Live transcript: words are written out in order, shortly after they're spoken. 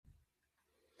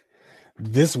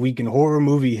This week in horror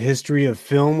movie history, a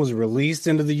film was released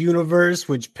into the universe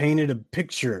which painted a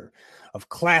picture of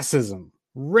classism,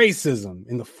 racism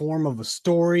in the form of a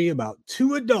story about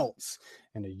two adults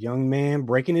and a young man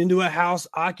breaking into a house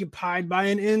occupied by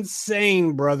an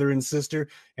insane brother and sister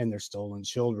and their stolen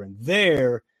children.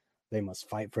 There, they must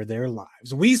fight for their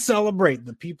lives. We celebrate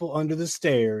the people under the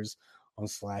stairs on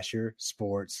Slasher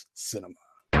Sports Cinema.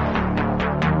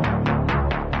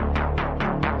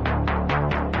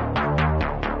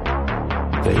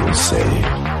 They will say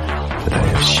that I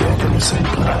have shed innocent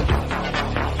blood.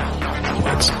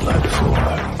 What's blood for,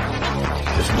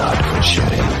 if not for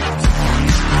shedding?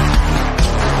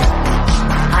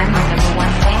 I'm my number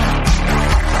one fan.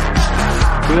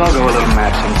 We all go a little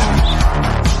mad sometimes.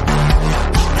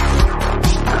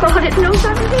 God, it knows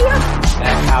I'm here.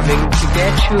 They're coming to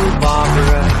get you,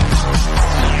 Barbara.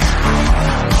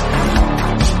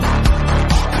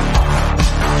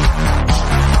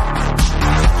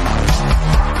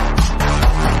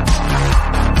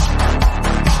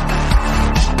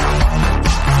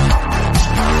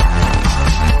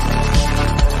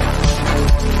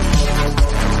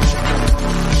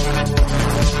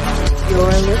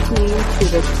 You're listening to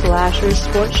the Slasher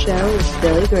Sports Show with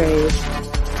Billy Graves.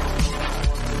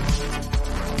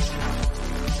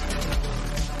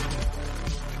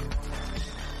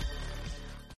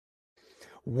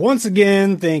 Once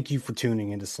again, thank you for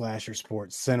tuning into Slasher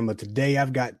Sports Cinema. Today,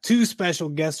 I've got two special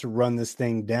guests to run this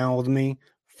thing down with me.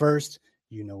 First,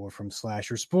 you know we're from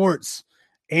Slasher Sports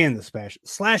and the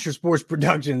Slasher Sports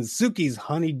Productions, Suki's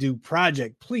Honeydew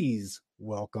Project. Please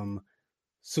welcome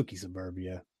Suki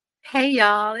Suburbia. Hey,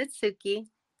 y'all, it's Suki.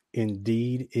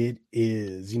 Indeed, it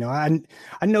is. You know,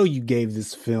 I know you gave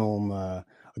this film a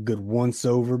good once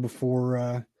over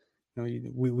before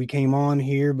we came on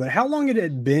here, but how long had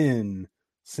it been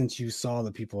since you saw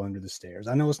The People Under the Stairs?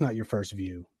 I know it's not your first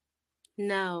view.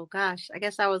 No, gosh, I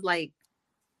guess I was like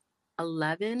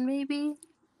 11, maybe.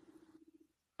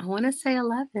 I want to say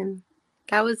 11.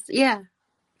 That was the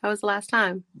last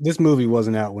time. This movie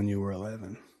wasn't out when you were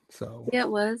 11, so Yeah, it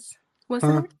was.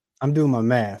 Wasn't it? I'm doing my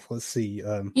math. Let's see.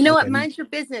 You know what? Mind your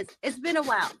business. It's been a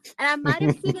while, and I might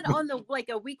have seen it on a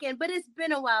weekend, but it's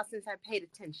been a while since I paid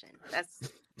attention. That's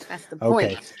the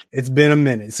point. Okay, it's been a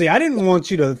minute. See, I didn't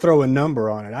want you to throw a number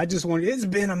on it. I just wanted. It's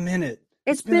been a minute.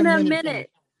 It's been a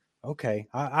minute. Okay,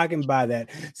 I can buy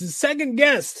that. So second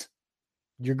guest,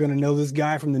 you're gonna know this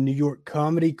guy from the New York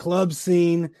comedy club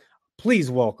scene.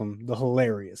 Please welcome the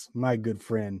hilarious, my good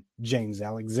friend James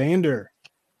Alexander.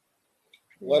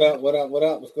 What up?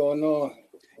 What's going on?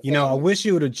 I wish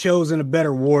you would have chosen a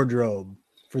better wardrobe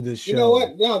for this show. You know what?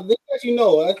 Now, this lets you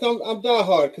know I'm die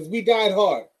hard because we died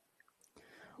hard.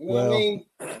 You know what I mean?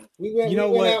 We went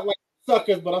out like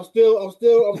suckers, but I'm still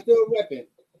repping.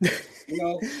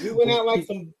 We went out like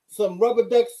some rubber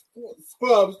duck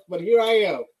scrubs, but here I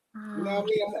am. You know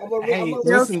what I mean?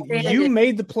 Listen, you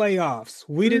made the playoffs.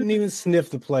 We didn't even sniff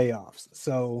the playoffs,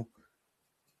 so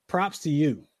props to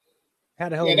you.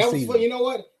 Had a hell of a season. Fun. You know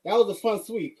what? That was a fun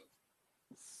sweep.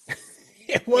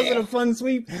 It wasn't a fun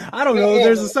sweep. I don't know if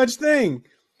there's a such thing.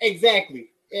 Exactly.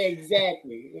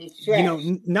 It was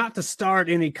trash. Not to start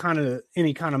any kind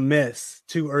of mess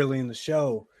too early in the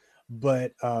show,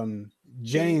 but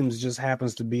James just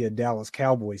happens to be a Dallas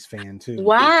Cowboys fan too.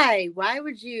 Why? Why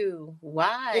would you?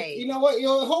 Why? You know what?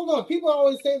 Hold on. People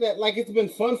always say that like it's been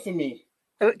fun for me.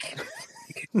 Okay.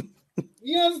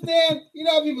 You understand?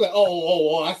 People are like,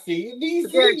 oh, I see.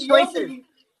 There are choices.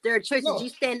 There are choices. No. You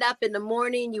stand up in the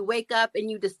morning, you wake up,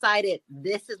 and you decided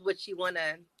this is what you want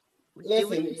to do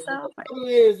with yourself. The problem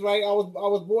is, right? I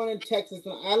was born in Texas,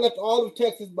 and I left all of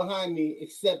Texas behind me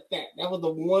except that. That was the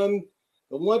one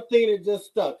thing that just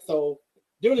stuck. So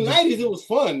during the 90s, it was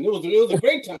fun. It was a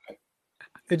great time.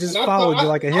 It just followed you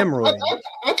like a hemorrhoid.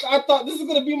 I thought this is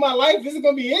gonna be my life. This is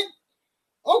gonna be it.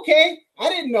 Okay, I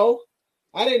didn't know.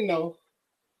 I didn't know.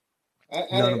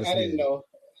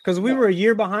 Because we were a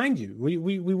year behind you.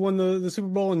 We won the Super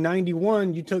Bowl in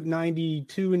 91. You took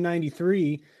 92 and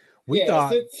 93. We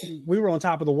thought we were on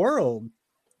top of the world.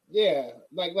 Yeah,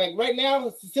 like right now,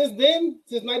 since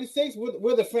 96,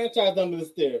 we're the franchise under the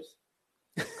stairs.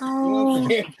 Oh,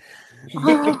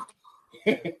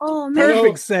 oh man.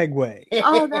 Perfect segue.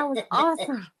 Oh, that was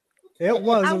awesome. It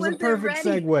was a perfect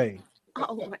segue.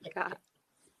 Oh my God.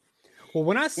 Well,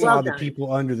 when I saw The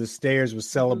People Under the Stairs was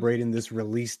celebrating this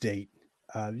release date,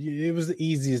 it was the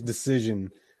easiest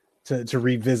decision to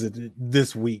revisit it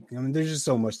this week. I mean, there's just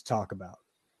so much to talk about.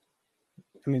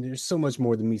 I mean, there's so much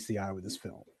more than meets the eye with this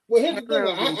film. Well, here's the thing: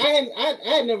 I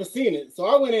had never seen it, so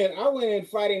I went in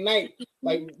Friday night,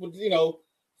 like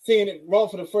seeing it raw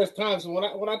for the first time. So when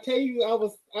I tell you, I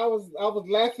was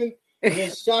laughing and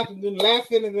then shocked, and then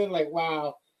laughing, and then like,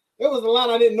 wow, there was a lot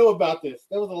I didn't know about this.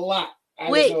 There was a lot I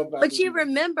didn't know about. But you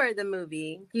remember the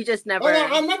movie? You just never. Oh,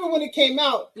 no, I remember when it came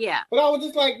out. Yeah. But I was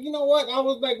just like, you know what? I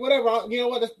was like, whatever. You know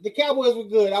what? The Cowboys were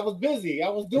good. I was busy. I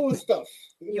was doing stuff.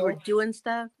 You were doing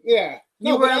stuff. Yeah.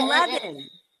 You were 11.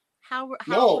 How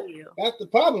old were you? That's the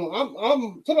problem.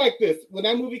 I'm so like this. When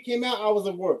that movie came out, I was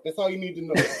at work. That's all you need to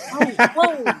know.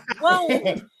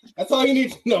 Whoa. That's all you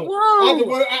need to know.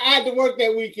 Whoa. I had to work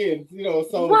that weekend,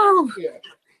 so yeah.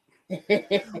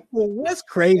 Well, Wes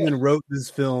Craven wrote this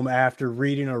film after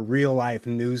reading a real-life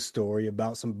news story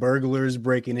about some burglars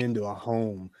breaking into a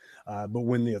home. But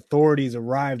when the authorities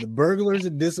arrived, the burglars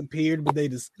had disappeared, but they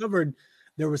discovered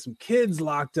there were some kids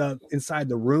locked up inside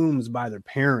the rooms by their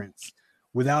parents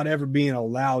without ever being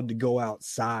allowed to go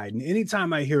outside. And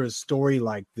anytime I hear a story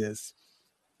like this,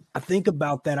 I think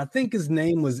about that. I think his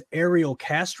name was Ariel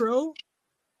Castro.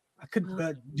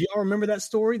 Do y'all remember that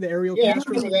story? The Ariel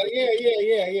Castro? I remember that.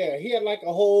 Yeah. He had like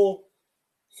a whole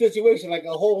situation, like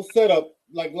a whole setup,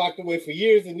 like locked away for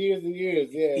years and years and years.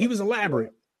 Yeah. He was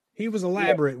elaborate. He was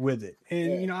elaborate with it.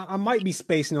 And, I might be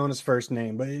spacing on his first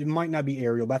name, but it might not be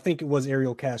Ariel, but I think it was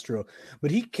Ariel Castro.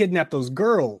 But he kidnapped those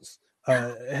girls,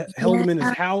 held them in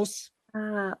his house.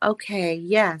 Okay.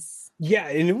 Yes. Yeah.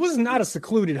 And it was not a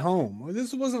secluded home.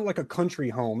 This wasn't like a country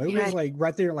home. It was like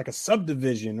right there, like a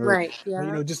subdivision or,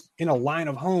 just in a line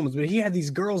of homes. But he had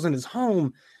these girls in his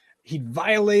home. He'd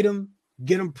violate them,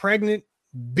 get them pregnant,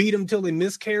 beat them till they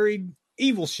miscarried.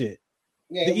 Evil shit.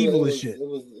 Yeah, the evilest shit. It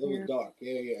was dark.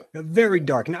 Yeah. Very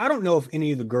dark. Now, I don't know if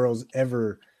any of the girls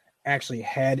ever actually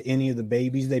had any of the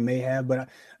babies. They may have, but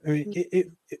I mean,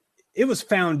 it was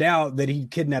found out that he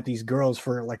kidnapped these girls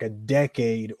for like a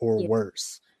decade or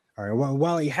worse. All right. Well,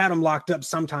 while he had them locked up,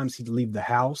 sometimes he'd leave the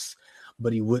house,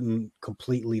 but he wouldn't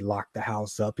completely lock the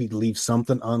house up. He'd leave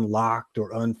something unlocked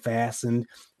or unfastened,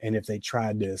 and if they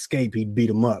tried to escape, he'd beat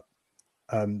them up.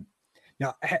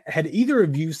 Now, had either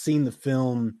of you seen the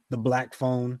film The Black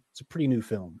Phone? It's a pretty new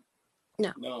film.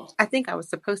 No. I think I was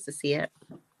supposed to see it.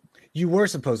 You were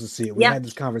supposed to see it. We had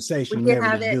this conversation. We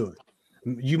never did do it.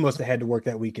 You must have had to work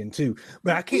that weekend too.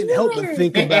 But I can't help but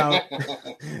think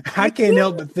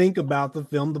about the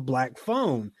film The Black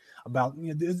Phone.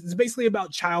 It's basically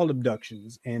about child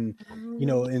abductions, and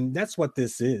and that's what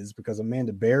this is, because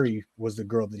Amanda Berry was the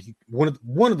girl that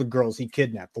one of the girls he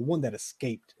kidnapped, the one that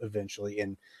escaped eventually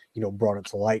and brought it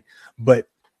to light.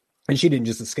 And she didn't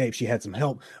just escape, she had some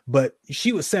help, but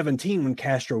she was 17 when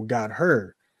Castro got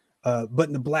her. But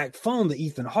in The Black Phone, the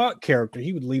Ethan Hawke character,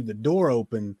 he would leave the door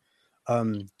open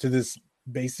to this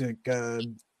basic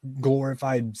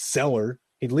glorified cellar.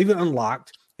 He'd leave it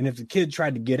unlocked, and if the kid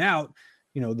tried to get out,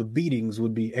 the beatings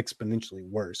would be exponentially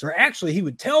worse. Or actually, he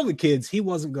would tell the kids he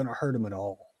wasn't going to hurt them at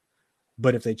all.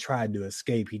 But if they tried to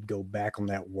escape, he'd go back on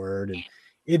that word, and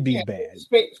it'd be bad.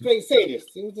 Straight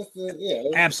sadist. It was just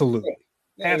absolutely.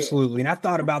 Yeah. Absolutely. And I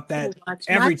thought about that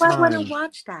every time. I want to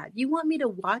watch that. You want me to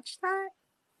watch that?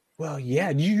 Well,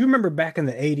 yeah. You remember back in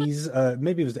the 80s,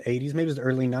 maybe it was the 80s, maybe it was the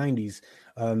early 90s,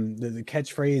 the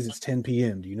catchphrase, it's 10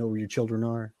 p.m. Do you know where your children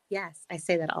are? Yes, I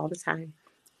say that all the time.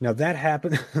 Now that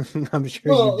happened. I'm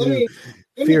sure you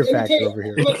do. Fear factor over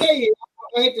here. I'm going to tell you,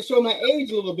 I hate to show my age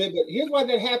a little bit, but here's why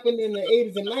that happened in the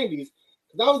 80s and 90s.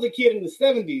 Because I was a kid in the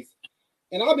 70s.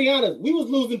 And I'll be honest, we was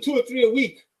losing 2 or 3 a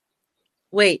week.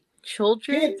 Would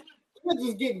children? Kids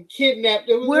was getting kidnapped.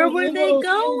 Where were they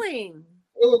going?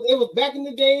 It was back in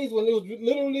the days when it was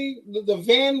literally the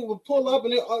van would pull up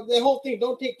and the whole thing,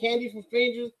 don't take candy from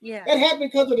strangers. Yeah. That happened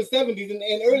because of the 70s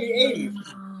and early 80s.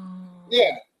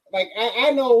 Yeah. Like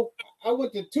I know I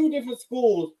went to 2 different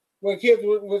schools where kids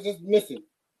were just missing.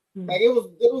 Like it was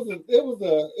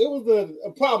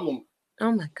a problem.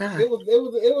 Oh my God. It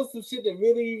was some shit that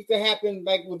really used to happen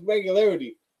like with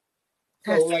regularity.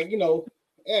 So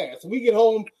so we get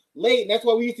home late, and that's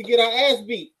why we used to get our ass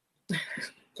beat.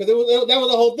 Because that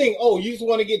was the whole thing. Oh, you just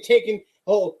want to get taken.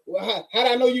 Oh, how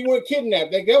did I know you weren't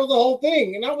kidnapped? Like that was the whole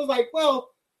thing. And I was like, well,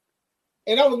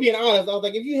 and I was being honest. I was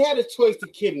like, if you had a choice to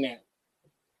kidnap,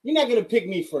 you're not gonna pick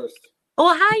me first.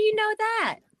 Well, how you know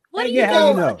that? What do you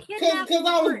know? Because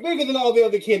I was bigger than all the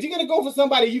other kids. You're gonna go for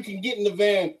somebody you can get in the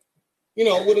van,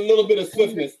 with a little bit of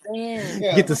swiftness.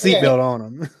 Yeah. Get the seatbelt on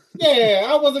them. Yeah,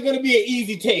 I wasn't gonna be an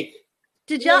easy take.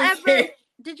 Did you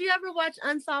ever watch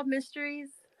Unsolved Mysteries?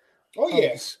 Oh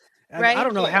yes. Right? I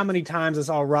don't know how many times I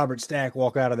saw Robert Stack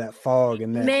walk out of that fog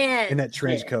in that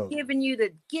trench coat, giving you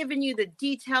the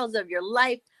details of your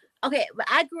life. Okay, but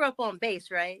I grew up on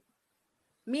base, right?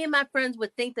 Me and my friends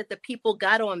would think that the people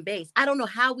got on base. I don't know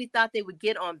how we thought they would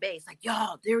get on base. Like,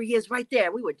 yo, there he is right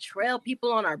there. We would trail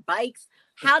people on our bikes.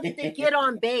 How did they get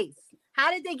on base?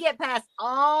 How did they get past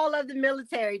all of the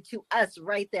military to us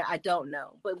right there? I don't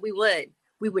know, but we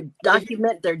would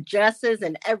document their dresses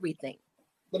and everything.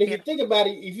 But if you think about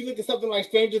it, if you look at something like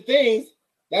Stranger Things,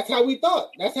 that's how we thought.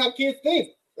 That's how kids think.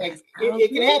 Like it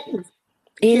can happen.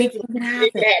 Anything can happen.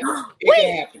 It can happen. It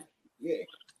can happen. Yeah.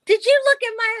 Did you look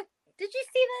at my? Did you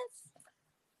see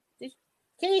this?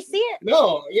 Can you see it?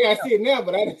 No, yeah, I see it now,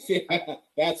 but I didn't see it.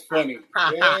 That's funny.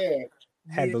 Yeah.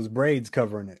 Had those braids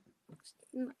covering it.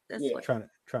 That's Yeah.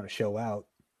 Trying to show out.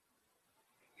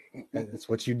 That's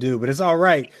what you do, but it's all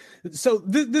right. So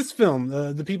this film,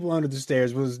 The People Under the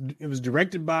Stairs, was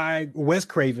directed by Wes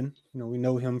Craven. You know, we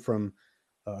know him from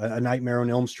A Nightmare on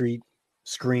Elm Street,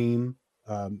 Scream,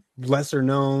 lesser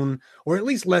known, or at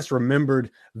least less remembered,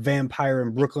 Vampire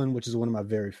in Brooklyn, which is one of my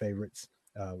very favorites.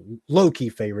 Low-key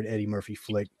favorite Eddie Murphy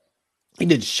flick. He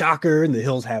did Shocker and The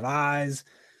Hills Have Eyes.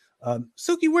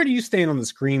 Suki, where do you stand on the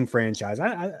Scream franchise?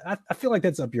 I feel like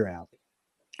that's up your alley.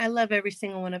 I love every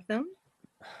single one of them.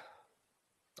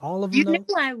 All of them. You know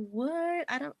I would.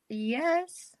 I don't.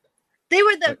 Yes, they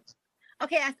were the.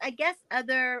 Okay, I guess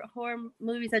other horror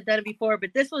movies had done it before,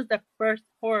 but this was the first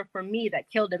horror for me that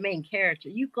killed the main character.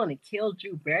 You gonna kill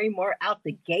Drew Barrymore out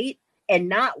the gate and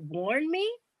not warn me?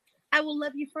 I will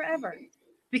love you forever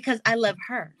because I love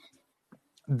her.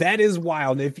 That is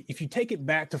wild. If you take it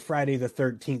back to Friday the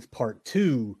 13th Part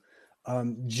 2,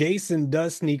 Jason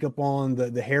does sneak up on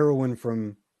the heroine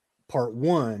from Part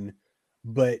 1,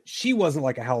 but she wasn't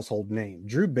like a household name.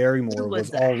 Drew Barrymore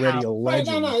was already a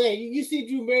legend. No. Yeah, you see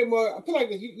Drew Barrymore. I feel like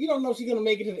this. You don't know if she's gonna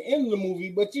make it to the end of the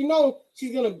movie, but you know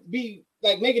she's gonna be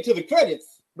like make it to the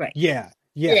credits. Right. Yeah.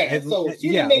 So she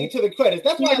didn't make it to the credits.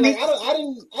 That's why I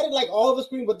didn't like all the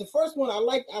Scream, but the first one I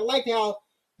liked how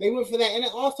they went for that, and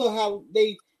then also how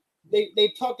they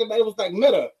talked about it was like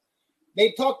meta.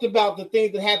 They talked about the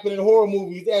things that happen in horror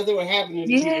movies as they were happening.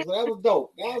 Yeah. So that was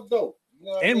dope. You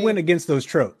know what I mean? Went against those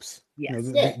tropes. Yes.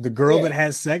 You know, the girl that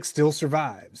has sex still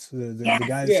survives. The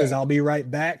guy that says "I'll be right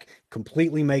back"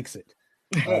 completely makes it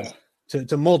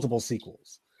to multiple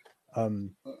sequels.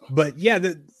 But yeah,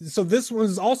 so this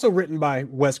was also written by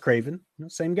Wes Craven,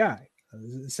 same guy,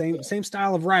 same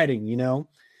style of writing.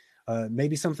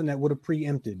 Maybe something that would have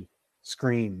preempted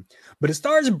Scream. But it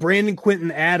stars Brandon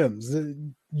Quintin Adams.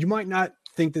 You might not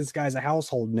think this guy's a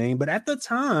household name, but at the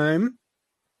time,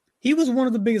 he was one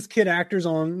of the biggest kid actors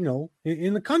on,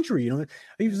 in the country.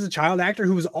 He was a child actor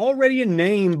who was already a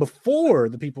name before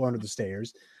The People Under the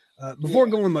Stairs. Before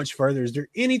going much further, is there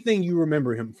anything you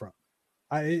remember him from?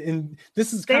 And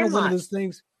this is kind of one of those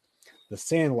things. The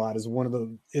Sandlot is one of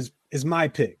the is my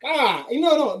pick. I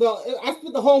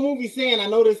spent the whole movie saying I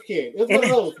know this kid. It's one of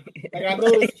those. Like I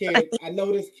know this kid. I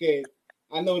know this kid.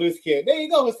 I know this kid. There you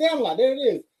go. The Sandlot. There it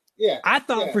is. Yeah. I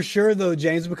thought for sure though,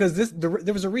 James, because there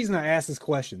was a reason I asked this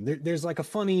question. There's like a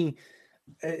funny.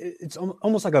 It's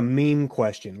almost like a meme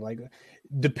question. Like,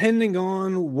 depending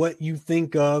on what you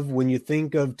think of when you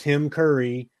think of Tim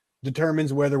Curry,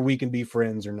 determines whether we can be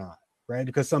friends or not, right?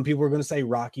 Because some people are going to say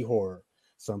Rocky Horror,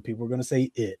 some people are going to say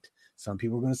It, some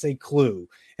people are going to say Clue,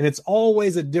 and it's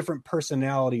always a different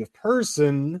personality of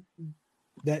person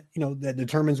that that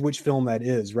determines which film that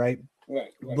is, right?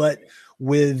 Right. But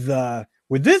with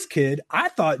this kid, I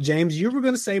thought, James, you were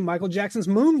going to say Michael Jackson's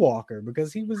Moonwalker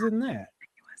because he was in that.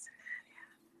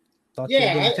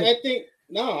 I think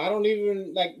no, I don't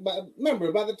even like. But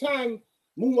remember, by the time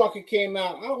Moonwalker came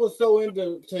out, I was so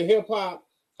into hip hop.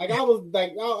 Like I was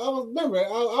like, I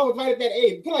was right at that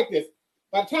age. Put it like this: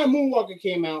 by the time Moonwalker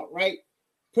came out, right,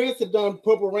 Prince had done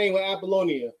Purple Rain with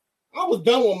Apollonia. I was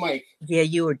done with Mike. Yeah,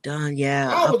 you were done.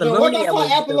 Yeah, I was done. Once I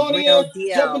saw Apollonia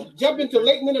jump into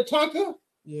Lake Minnetonka,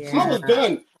 yeah, I was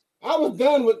done. I was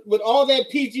done with all that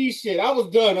PG shit. I was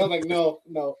done. I was like, no.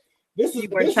 You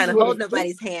weren't trying to hold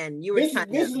nobody's hand. You were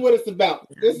trying. This is what it's about.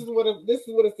 This is what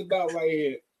it's about right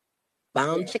here.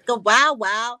 Brown chicken,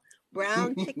 wow.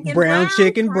 Brown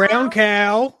chicken, brown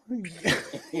cow.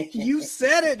 You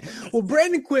said it. Well,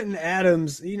 Brandon Quintin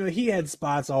Adams, he had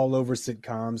spots all over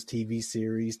sitcoms, TV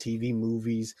series, TV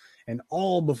movies, and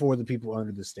all before The People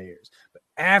Under the Stairs. But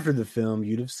after the film,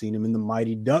 you'd have seen him in The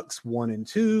Mighty Ducks 1 and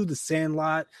 2, The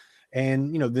Sandlot,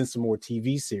 and then some more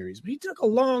TV series. But he took a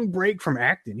long break from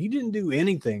acting. He didn't do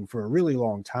anything for a really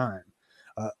long time.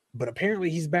 But apparently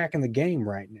he's back in the game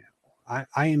right now.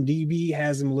 IMDb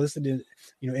has him listed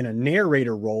in a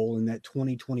narrator role in that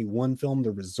 2021 film,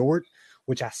 The Resort,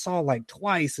 which I saw like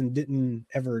twice and didn't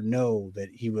ever know that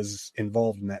he was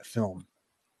involved in that film.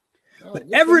 But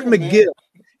Everett McGill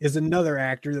is another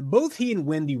actor that both he and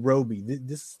Wendy Roby,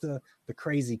 this is the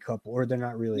crazy couple, or they're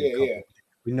not really a couple. Yeah.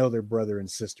 We know they're brother and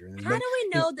sister. How do we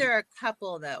know they're a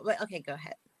couple, though? Okay, go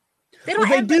ahead. They don't.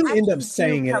 They do end actually up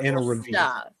saying it in a couple reveal.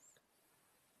 stuff.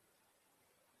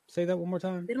 Say that one more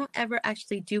time. They don't ever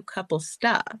actually do couple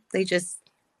stuff. They just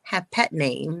have pet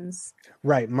names.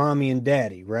 Right, mommy and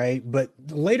daddy, right? But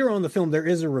later on in the film, there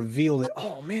is a reveal that,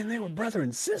 oh man, they were brother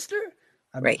and sister.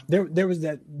 Right. There was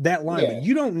that line, but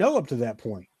you don't know up to that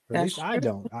point. Or at least I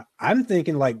don't. I'm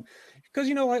thinking like, because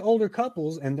like older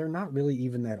couples, and they're not really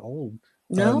even that old.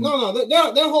 No.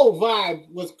 Their whole vibe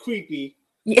was creepy.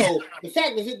 Yeah. So the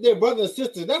fact that they're brother and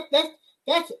sister,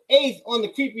 that's eighth on the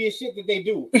creepiest shit that they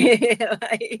do.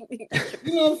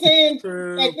 You know what I'm saying?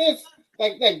 True. Like this,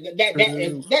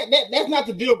 that's not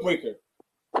the deal breaker.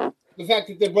 The fact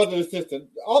that they're brother and sister.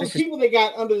 All the people they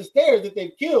got under the stairs that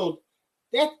they've killed,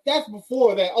 that's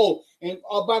before that. Oh, and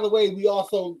by the way, we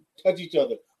also touch each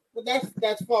other. But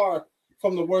that's far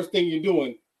from the worst thing you're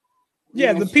doing.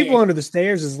 Yeah, the people under the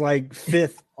stairs is like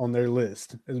fifth on their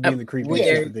list as being the creepiest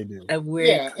shit that they do.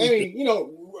 Yeah, I mean,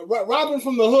 robbing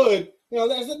from the hood,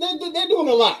 they're doing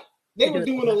a lot. They were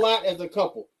doing a lot as a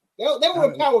couple. They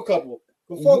were a power couple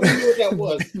before we knew what that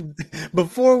was.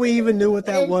 Before we even knew what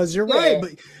that was, you're right.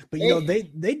 But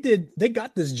they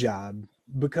got this job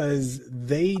because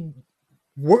they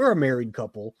were a married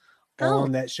couple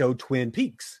on that show Twin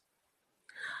Peaks.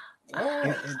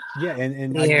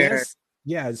 And I guess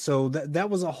so that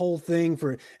was a whole thing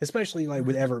for, especially like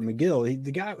with Everett McGill.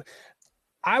 The guy,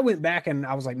 I went back and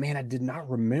I was like, man, I did not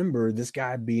remember this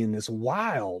guy being this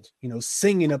wild,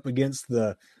 singing up against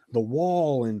the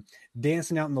wall and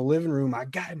dancing out in the living room. I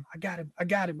got him.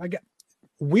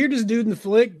 Weirdest dude in the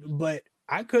flick, but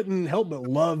I couldn't help but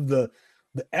love the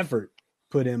effort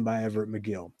put in by Everett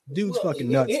McGill. Dude's fucking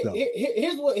nuts though.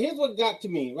 Here's what got to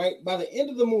me, right? By the end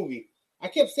of the movie, I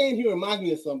kept saying he reminds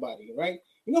me of somebody, right?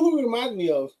 You know who he reminds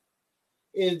me of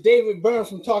is David Byrne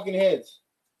from Talking Heads.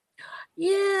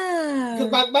 Yeah.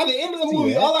 Because by the end of the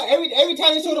movie, every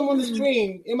time they showed him on the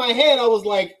screen, in my head, I was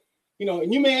like,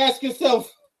 and you may ask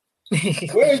yourself,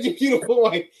 where is your beautiful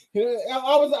wife?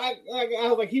 I was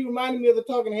like, he reminded me of the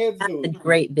Talking Heads dude. That's a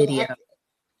great video.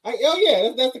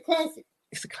 That's the classic.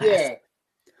 It's a classic. Yeah.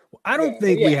 I don't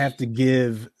think we have to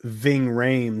give Ving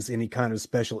Rhames any kind of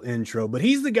special intro, but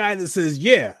he's the guy that says,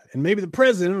 and maybe the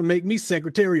president will make me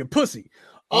secretary of pussy.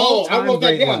 Oh, I wrote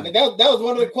that down. That was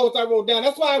one of the quotes I wrote down.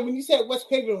 That's why when you said Wes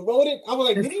Craven wrote it, I was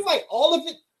like, did he write all of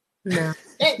it? No.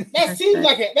 That seems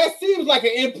like an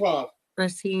improv. That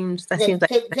seems like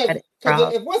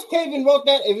if Wes Craven wrote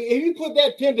that, if you put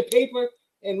that pen to paper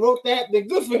and wrote that, then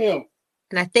good for him.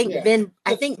 And I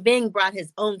think Ving brought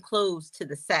his own clothes to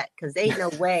the set because ain't no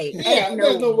way.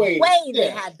 There's no way they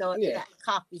had that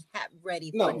coffee hat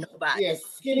ready for nobody. Yeah,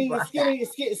 skinny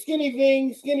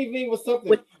Ving was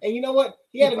something. And you know what?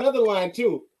 He had another line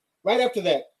too. Right after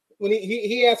that, when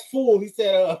he asked Fool, he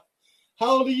said, "How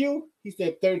old are you?" He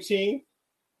said 13.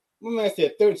 My man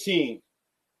said 13.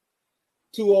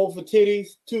 Too old for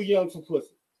titties, too young for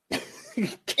pussy.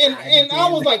 and I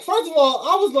was like, first of all,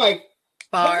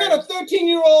 what kind of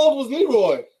 13-year-old was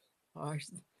Leroy?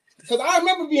 Because I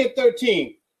remember being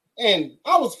 13, and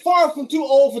I was far from too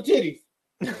old for titties.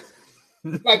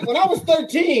 Like when I was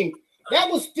 13, that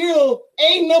was still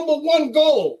a number one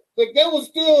goal. Like that was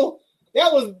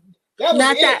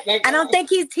not it. that. Like, I don't think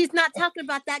he's not talking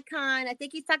about that kind. I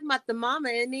think he's talking about the mama,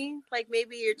 isn't he? Like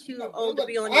maybe you're too old to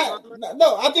be on your mama.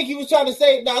 No, I think he was trying to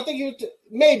say. No, I think he was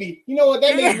maybe. You know what?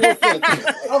 That makes more sense.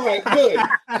 All right, good.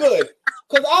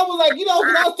 Because I was like, because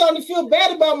I was starting to feel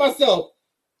bad about myself.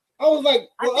 I was like,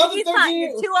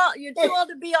 you're too old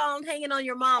to be on hanging on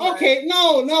your mama. Okay,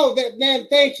 no, man,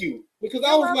 thank you. Because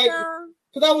I was like,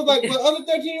 well, other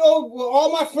 13-year-olds, were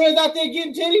all my friends out there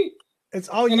getting titty? It's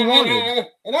all you wanted.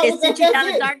 And I was like, you down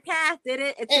a dark path, did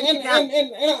it?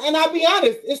 And I'll be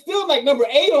honest, it's still like number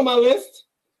 8 on my list.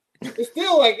 It's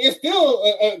still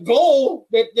a goal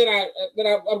that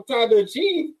I'm trying to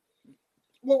achieve.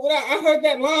 But when I heard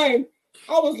that line,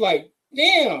 I was like,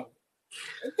 damn,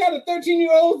 it's got a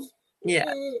 13-year-old.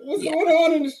 What's going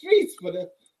on in the streets? But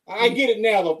I get it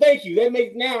now, though. Thank you. That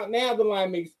makes now the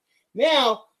line makes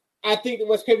now. I think that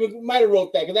Wes Craven might have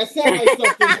wrote that because that sounds like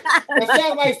something. That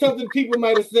sounds like something people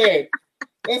might have said.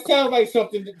 That sounds like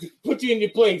something to put you in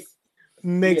your place.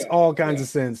 Makes all kinds of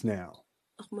sense now.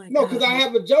 Oh my God. No, because I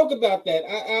have a joke about that.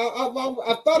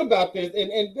 I thought about this,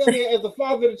 and Billy, as a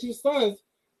father of 2 sons,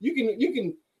 you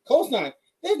can co-sign.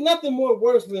 There's nothing more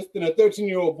worthless than a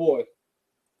 13-year-old boy.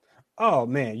 Oh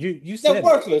man, you said they're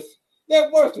worthless.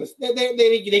 They're worthless.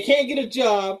 They can't get a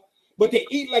job, but they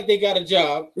eat like they got a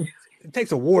job. It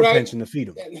takes a war pension to feed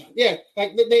them. Yeah,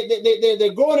 like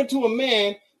they're growing into a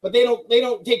man, but they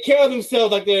don't take care of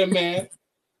themselves like they're a man.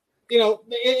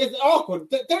 it's awkward.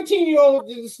 13-year-old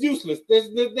is useless.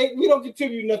 We don't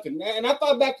contribute nothing. And I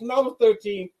thought back to when I was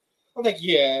 13. I'm like,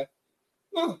 yeah,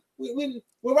 no, we're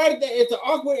right at that. It's an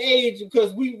awkward age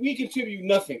because we contribute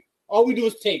nothing. All we do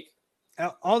is take.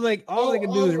 All they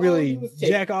can do is really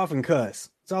jack off and cuss.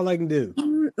 That's all they can do.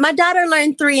 My daughter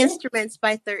learned 3 instruments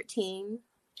by 13.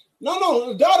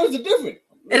 No, daughters are different.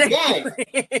 Guys,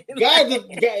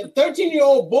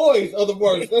 13-year-old boys are the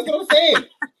worst. That's what I'm saying.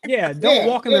 Yeah, don't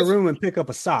walk in the room and pick up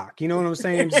a sock. You know what I'm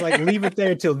saying? Just like leave it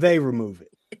there till they remove it.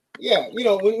 Yeah,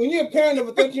 when you're a parent of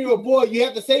a 13-year-old boy, you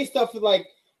have to say stuff like,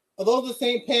 "Are those the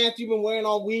same pants you've been wearing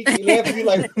all week?" You have to be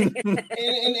like,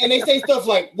 and they say stuff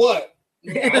like, "What?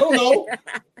 I don't know."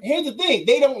 Here's the thing: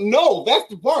 they don't know. That's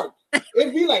the part.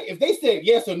 It'd be like if they said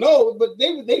yes or no, but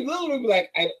they literally be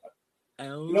like, I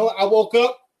woke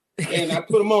up and I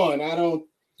put them on. I don't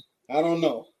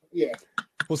know. Yeah.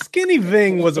 Well, Skinny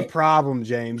Ving was a problem,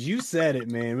 James. You said it,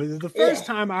 man. The first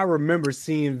time I remember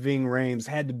seeing Ving Rhames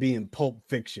had to be in Pulp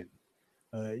Fiction.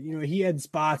 He had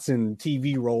spots in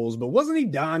TV roles, but wasn't he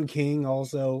Don King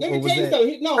also? Let me tell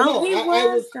you something. He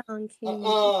was Don King.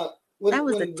 That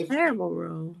was a terrible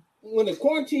role. When the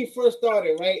quarantine first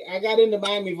started, right, I got into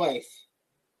Miami Vice.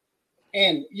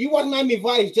 And you watch Miami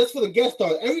Vice just for the guest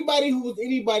stars. Everybody who was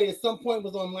anybody at some point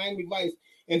was on Miami Vice.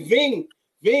 And Ving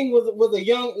was a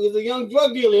young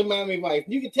drug dealer in Miami Vice.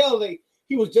 You could tell that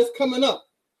he was just coming up.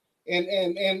 And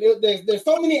there's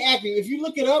so many actors. If you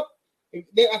look it up,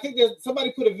 I think there's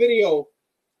somebody put a video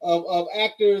of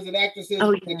actors and actresses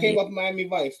that came up in Miami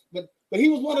Vice. But he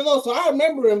was one of those. So I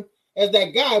remember him as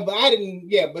that guy, but I didn't.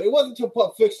 Yeah, but it wasn't until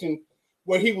Pulp Fiction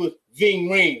where he was Ving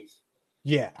Rhames.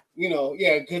 Yeah,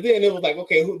 because then it was like,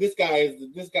 okay, who this guy is?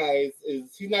 This guy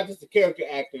is he's not just a character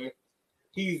actor.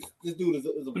 This dude is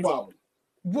a problem.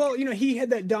 Well, he had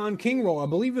that Don King role. I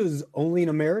believe it was Only in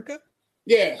America.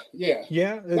 Yeah.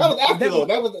 That was after though.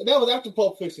 That was after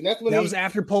Pulp Fiction. That's when was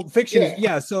after Pulp Fiction.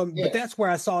 Yeah. But that's where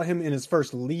I saw him in his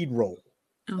first lead role.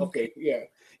 Okay. Yeah.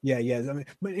 Yeah. I mean,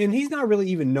 and he's not really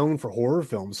even known for horror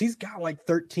films. He's got like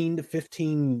 13 to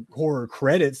 15 horror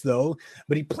credits though,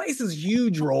 but he plays this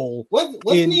huge role. Wasn't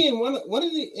he in one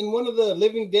of the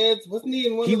Living Deads? Wasn't he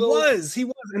in one of those? He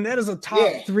was, and that is a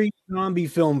top 3 zombie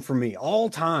film for me all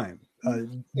time.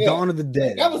 Dawn of the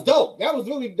Dead. That was dope. That was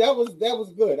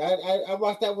good. I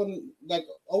watched that one like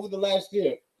over the last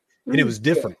year, and it was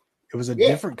different. It was a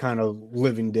different kind of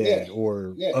Living Dead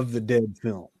or of the Dead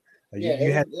film.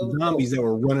 You had zombies that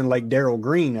were running like Daryl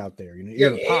Green out there.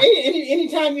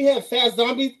 Anytime you have fast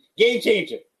zombies, game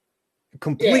changer.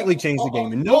 Completely changed the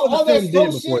game, and no other film did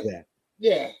it before that.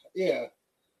 Yeah.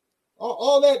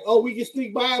 All that. Oh, we can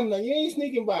sneak by them. No, you ain't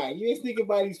sneaking by. You ain't sneaking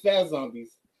by these fast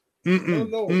zombies.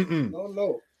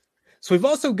 No. So we've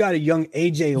also got a young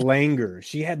AJ Langer.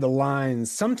 She had the line,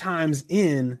 "Sometimes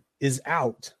in is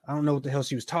out." I don't know what the hell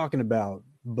she was talking about,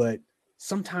 but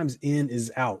sometimes in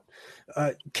is out.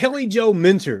 Kelly Jo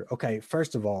Minter. Okay,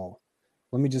 first of all,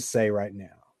 let me just say right now,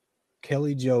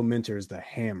 Kelly Jo Minter is the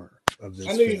hammer of this.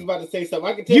 I knew film. you was about to say something.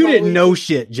 I can tell you didn't know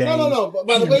shit, James. No. But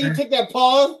by the way you took that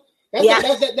pause, that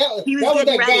was that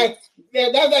guy. Yeah,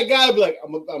 that was that guy. Be like,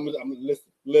 I'm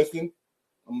listen.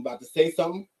 I'm about to say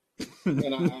something,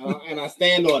 and I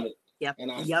stand on it. Yep.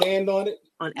 And I stand on it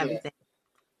on everything.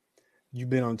 You've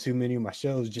been on too many of my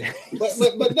shows, James.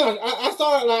 But no, I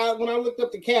saw it when I looked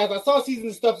up the cast. I saw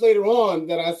season stuff later on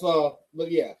that I saw.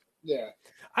 But yeah.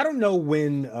 I don't know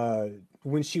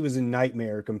when she was in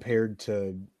Nightmare compared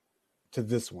to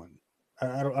this one.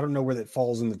 I don't know where that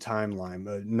falls in the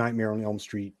timeline. Nightmare on Elm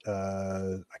Street.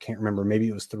 I can't remember. Maybe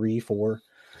it was 3, 4.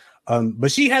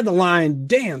 But she had the line,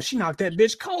 "Damn, she knocked that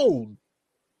bitch cold."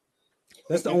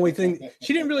 That's the only thing.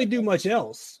 She didn't really do much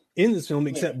else in this film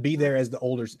except be there as the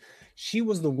older. She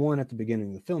was the one at the beginning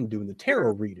of the film doing the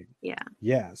tarot reading.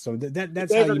 Yeah. So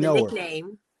that's how you know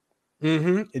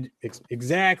her.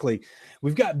 Exactly.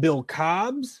 We've got Bill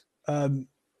Cobbs.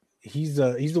 He's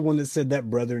the one that said that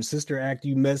brother and sister act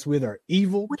you mess with are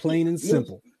evil, plain and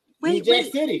simple. New Jack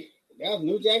City. That was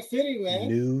New Jack City, man.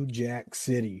 New Jack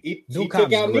City. He took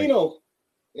out Nino.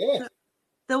 Yeah.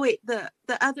 The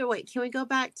other way. Can we go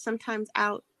back? Sometimes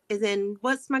out is in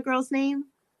what's my girl's name?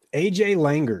 AJ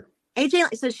Langer.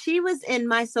 So she was in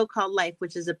My So-Called Life,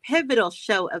 which is a pivotal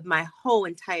show of my whole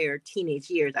entire teenage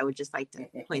years. I would just like to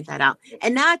point that out.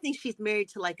 And now I think she's married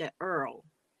to like an earl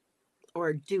or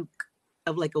a duke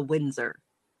of like a Windsor.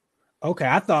 Okay,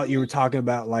 I thought you were talking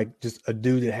about like just a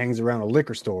dude that hangs around a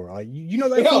liquor store. Like you know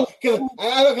that. Because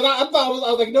I thought I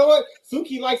was like, you know what?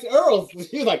 Suki likes earls.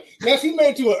 She was like, now she's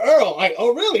married to an earl. Like,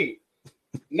 oh really?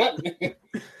 Not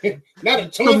a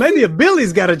choice. So maybe a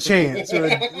Billy's got a chance,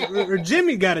 or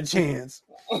Jimmy got a chance.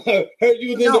 Heard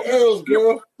you was in the Earls,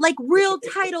 girl. Like real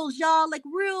titles, y'all. Like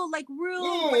real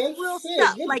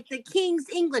stuff. Good. Like the King's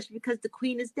English, because the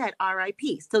Queen is dead.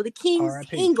 R.I.P. So the King's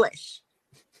R.I.P. English.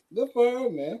 Good for her,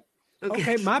 man.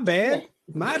 Okay, my bad.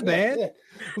 My bad.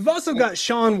 We've also got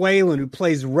Sean Whalen, who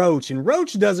plays Roach, and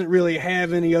Roach doesn't really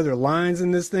have any other lines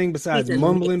in this thing besides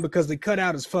mumbling because they cut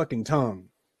out his fucking tongue.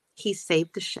 He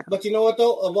saved the show. But you know what,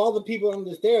 though? Of all the people on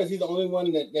the stairs, he's the only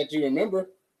one that you remember.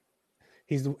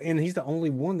 He's the only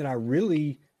one that I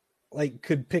really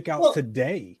could pick out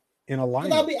today in a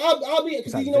lineup. I'll be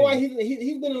because you know why he's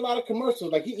been in a lot of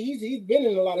commercials. Like he's been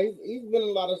in a lot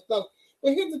of stuff.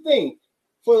 But here's the thing.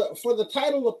 For the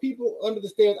title of People Under the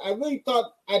Stairs, I really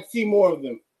thought I'd see more of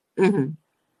them. Mm-hmm.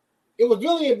 It was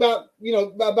really about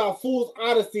Fool's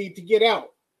Odyssey to get out,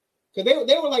 because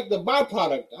they were like the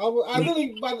byproduct. I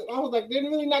was like, they're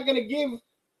really not going to give.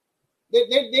 They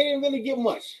didn't really get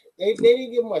much. They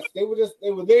didn't get much. They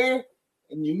were there,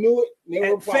 and you knew it. And they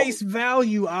were at face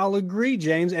value. I'll agree,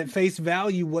 James. At face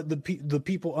value, what the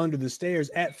People Under the Stairs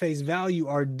at face value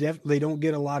are they don't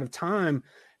get a lot of time.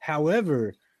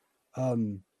 However,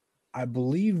 I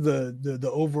believe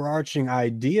the overarching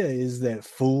idea is that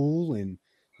Fool and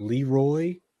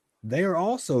Leroy, they are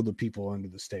also the people under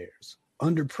the stairs,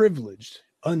 underprivileged,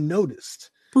 unnoticed,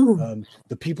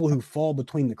 the people who fall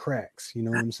between the cracks. You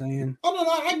know what I'm saying? Oh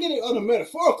no, I get it on a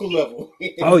metaphorical level.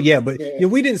 Oh yeah, but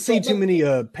we didn't see too many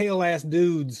pale ass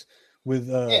dudes with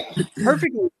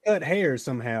perfectly cut hair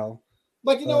somehow.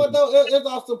 But you know what though? It's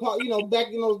also back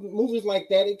in those movies like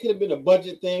that, it could have been a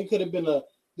budget thing. Could have been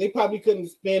they probably couldn't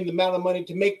spend the amount of money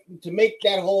to make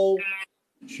that whole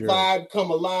vibe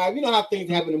come alive. You know how things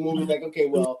happen in movies. Like, okay,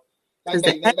 well, that's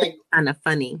kind of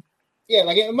funny. Yeah,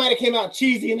 like it might have came out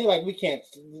cheesy, and they're like, we can't.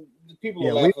 People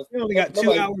will laugh. We only got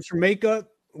 2 hours for makeup.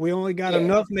 We only got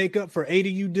enough makeup for 8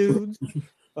 of you dudes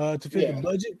to fit the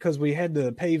budget because we had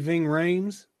to pay Ving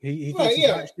Rhames. He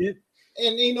got shit.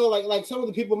 And like some of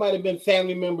the people might have been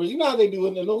family members. You know how they do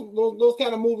it in those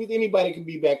kind of movies. Anybody can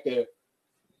be back there.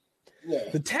 Yeah.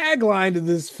 The tagline to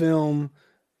this film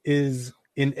is,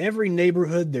 in every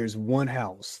neighborhood, there's one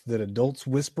house that adults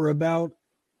whisper about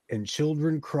and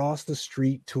children cross the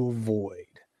street to avoid.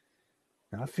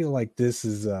 Now, I feel like this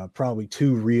is probably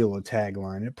too real a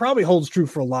tagline. It probably holds true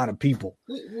for a lot of people.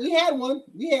 We had one.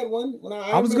 When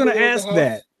I was going to ask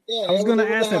that. Yeah, I was going to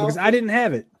ask that because I didn't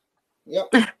have it.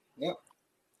 Yep.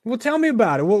 Well, tell me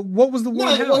about it. What was the one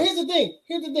house? Well, here's the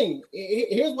thing.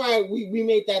 Here's why we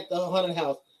made that the haunted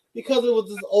house. Because it was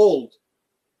just old.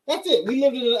 That's it. We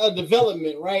lived in a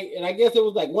development, right? And I guess it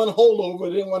was like one holdover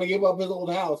that didn't want to give up his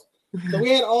old house. So we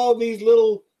had all these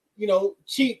little,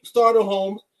 cheap starter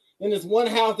homes in this one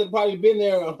house that had probably been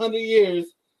there 100 years.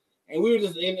 And we were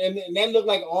just, and that looked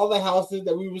like all the houses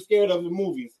that we were scared of in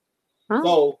movies. Huh?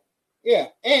 So, yeah.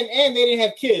 And they didn't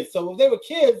have kids. So if they were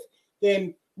kids,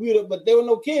 then but there were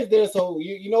no kids there. So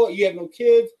you know what? You have no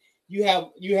kids. You have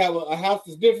a house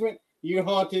that's different. You're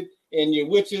haunted. And your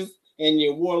witches and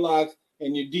your warlocks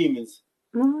and your demons,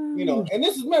 and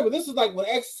this is like when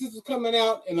Exorcist was coming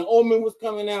out and the Omen was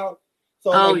coming out.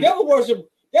 So devil worship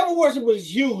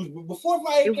was huge. But before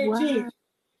Friday the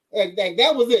 13th,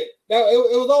 that was it.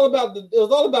 It was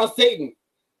all about Satan.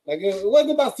 Like it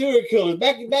wasn't about serial killers.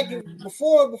 Back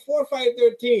before Friday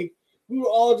the 13th, we were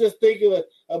all just thinking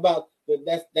about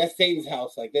that's Satan's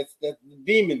house. Like that's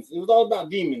demons. It was all about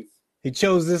demons. He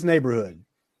chose this neighborhood.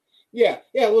 Yeah,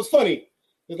 it was funny.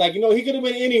 It's like, he could have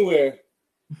been anywhere,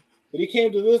 but he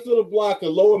came to this little block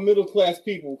of lower middle class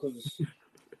people because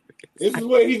this is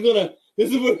where he's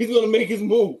gonna make his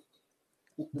move.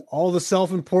 All the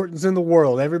self-importance in the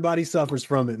world, everybody suffers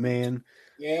from it, man.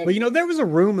 Yeah. But there was a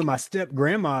room in my step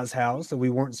grandma's house that we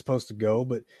weren't supposed to go,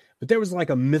 but there was like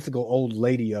a mythical old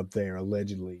lady up there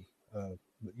allegedly,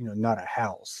 not a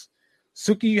house.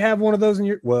 Suki, you have one of those in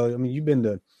your? Well, I mean, you've been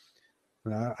to.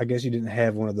 I guess you didn't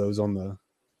have one of those on the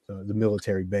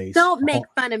military base. Don't make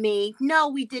fun of me. No,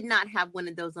 we did not have one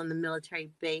of those on the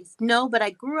military base. No, but I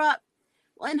grew up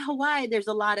in Hawaii. There's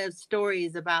a lot of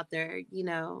stories about their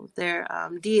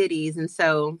deities, and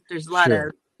so there's a lot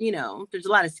of there's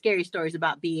a lot of scary stories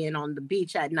about being on the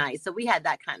beach at night. So we had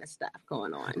that kind of stuff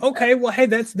going on. Okay, well, hey,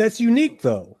 that's unique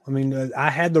though. I mean,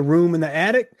 I had the room in the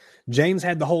attic. James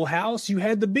had the whole house. You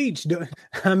had the beach.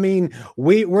 I mean,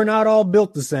 we're not all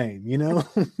built the same,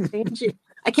 Thank you.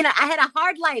 I had a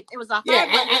hard life. It was a hard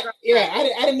life.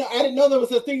 I didn't know there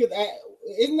was a thing.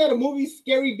 Isn't that a movie,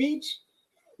 Scary Beach?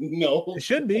 No, it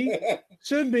should be.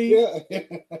 Should be. Yeah.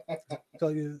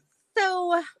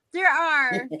 So there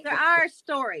are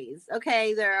stories.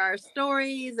 Okay, there are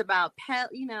stories about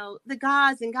the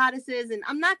gods and goddesses, and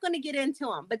I'm not going to get into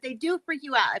them, but they do freak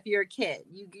you out if you're a kid.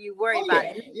 You worry about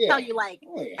it. They tell you like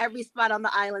every spot on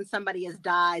the island somebody has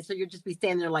died, so you'll just be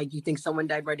standing there like, you think someone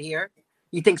died right here?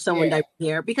 You think someone died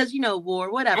here because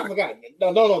war, whatever. I forgot.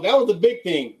 No, that was the big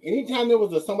thing. Anytime there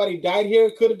was somebody died here,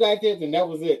 could have died there, then that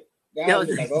was it. That was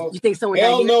like, you think someone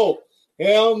died here?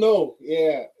 Hell no.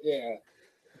 Yeah.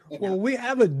 Well, we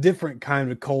have a different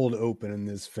kind of cold open in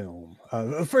this film.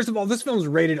 First of all, this film's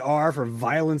rated R for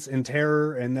violence and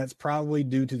terror, and that's probably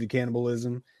due to the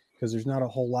cannibalism because there's not a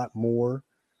whole lot more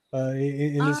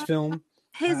in this film.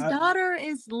 His daughter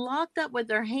is locked up with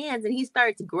her hands, and he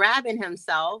starts grabbing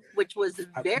himself, which was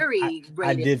very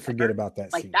rated. I did forget about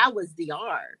that scene. Like, that was the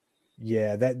R.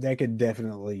 Yeah, that could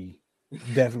definitely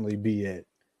be it.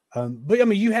 But I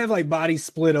mean, you have like bodies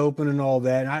split open and all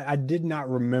that. And I did not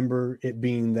remember it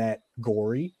being that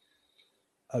gory.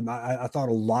 I thought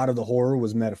a lot of the horror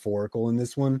was metaphorical in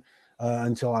this one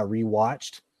until I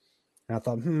rewatched. And I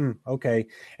thought, okay.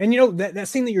 And that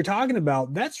scene that you're talking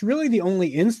about, that's really the only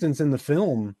instance in the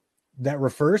film that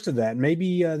refers to that.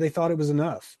 Maybe they thought it was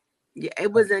enough. Yeah,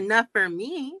 it was enough for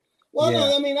me. Well,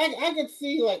 no, I mean, I could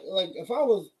see like if I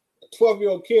was a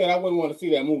 12-year-old kid, I wouldn't want to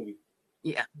see that movie.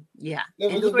 Yeah.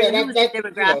 It was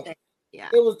demographic. Yeah,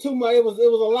 it was too much. It was a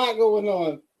lot going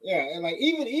on. Yeah, and like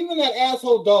even that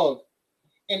asshole dog.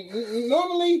 And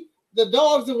normally the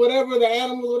dogs or whatever, the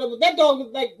animals, whatever, that dog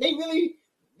is like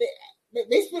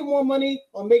they spend more money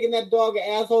on making that dog an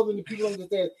asshole than the people on the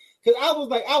stairs. Because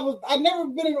I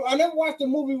never watched a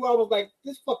movie where I was like,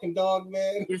 this fucking dog,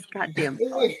 man. This goddamn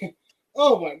dog. Like,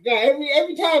 oh my god!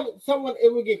 Every time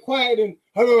it would get quiet and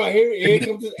here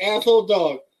comes this asshole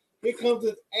dog. Here comes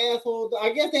this asshole dog.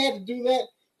 I guess they had to do that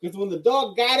because when the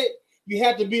dog got it, you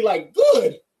had to be like,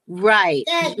 good. Right.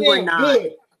 You were not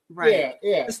good. Right.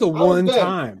 Yeah. It's the one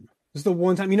time. It's the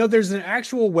one time. There's an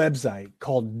actual website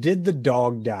called Did the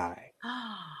Dog Die?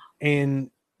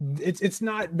 And it's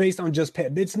not based on just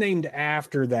pet. It's named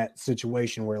after that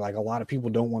situation where like a lot of people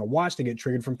don't want to watch. They get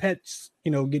triggered from pets,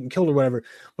 getting killed or whatever.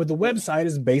 But the website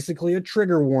is basically a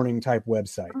trigger warning type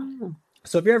website. Oh.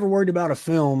 So if you're ever worried about a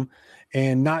film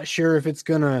and not sure if it's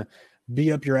gonna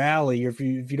be up your alley, or if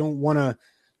you don't want to,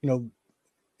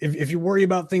 if you worry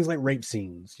about things like rape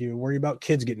scenes, you worry about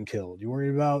kids getting killed, you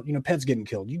worry about pets getting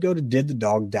killed, you go to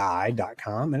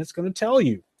didthedogdie.com and it's going to tell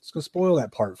you. It's going to spoil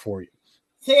that part for you.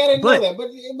 See, I didn't know that, but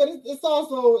it's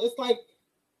also like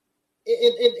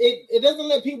it doesn't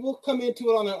let people come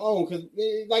into it on their own because,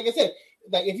 like I said,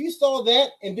 like if you saw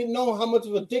that and didn't know how much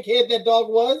of a dickhead that dog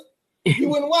was, you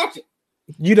wouldn't watch it.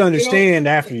 You'd understand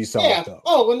after you saw it, though.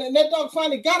 Oh, when that dog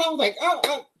finally got it, I was like,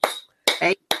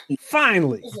 hey,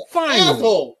 finally.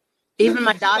 Asshole. Even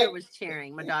my daughter was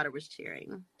cheering.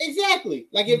 Exactly.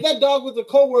 Like if that dog was a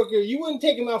coworker, you wouldn't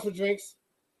take him out for drinks.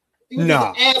 He was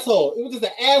just an asshole. It was just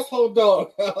an asshole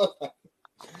dog.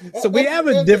 So we have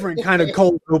a different kind of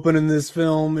cold open in this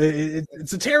film.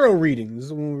 It's a tarot reading. This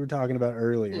is what we were talking about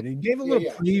earlier. And he gave a little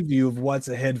preview of what's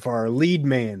ahead for our lead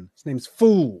man. His name's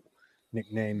Fool.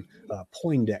 Nickname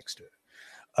Poindexter.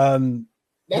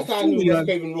 That's how I knew Wes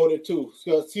Craven wrote it too.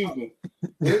 So, excuse me.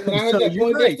 When I heard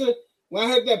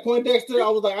that Poindexter, I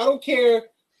was like, I don't care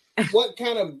what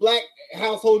kind of black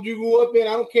household you grew up in.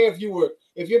 I don't care if your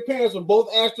parents were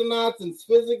both astronauts and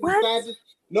physics and scientists.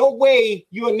 No way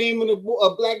you are naming a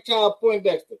black child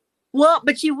Poindexter. Well,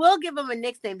 but you will give him a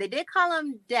nickname. They did call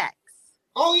him Dex.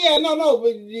 Oh yeah, no,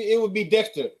 but it would be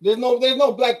Dexter. There's no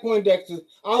black Poindexter.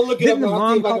 I'll look it up and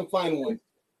I'll see if I can find one.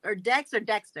 Or Dex or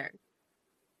Dexter.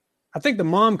 I think the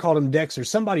mom called him Dexter.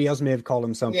 Somebody else may have called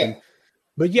him something. Yeah.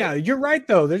 But yeah, you're right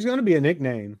though. There's going to be a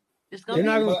nickname. They're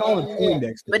not going to call him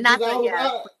Poindexter. But not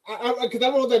because I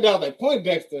wrote that down like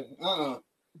Poindexter. What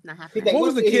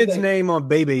was the kid's name on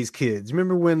Bebe's Kids?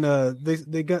 Remember when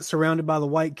they got surrounded by the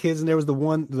white kids and there was the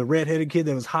redheaded kid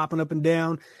that was hopping up and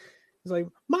down? He's like,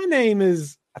 my name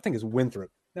is, I think it's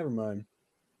Winthrop. Never mind.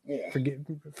 Yeah.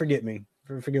 Forget me.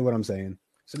 Forget what I'm saying.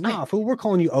 So fool, we're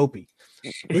calling you Opie.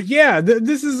 But yeah,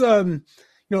 this is a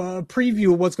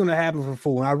preview of what's going to happen for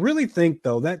Fool. And I really think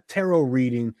though that tarot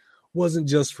reading wasn't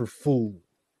just for Fool.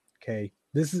 Okay,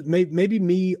 this is maybe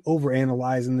me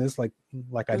overanalyzing this like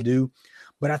I do,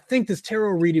 but I think this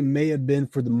tarot reading may have been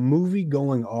for the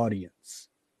movie-going audience,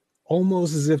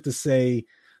 almost as if to say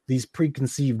these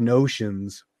preconceived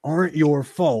notions aren't your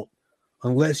fault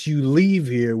unless you leave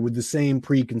here with the same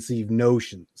preconceived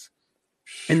notions.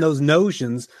 And those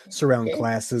notions surround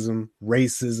classism,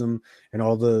 racism, and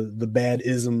all the bad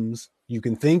isms you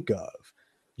can think of.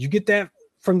 You get that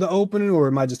from the opening, or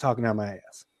am I just talking out my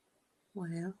ass?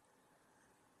 Well,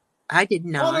 I did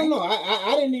not. Oh no,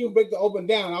 I didn't even break the open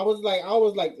down. I was like,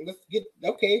 let's get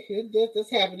this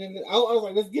happening. I was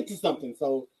like, let's get to something.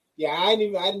 So yeah, I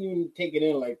didn't even take it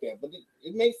in like that, but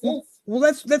it makes sense. Well,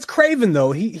 that's Craven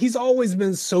though. He's always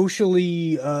been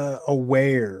socially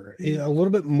aware, a little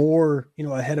bit more,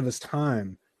 ahead of his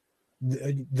time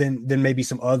than maybe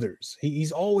some others.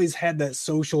 He's always had that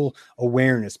social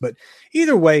awareness. But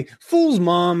either way, Fool's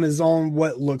mom is on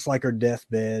what looks like her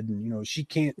deathbed, and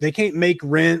they can't make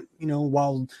rent.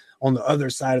 While on the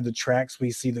other side of the tracks, we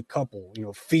see the couple,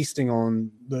 feasting on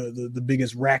the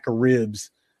biggest rack of ribs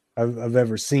I've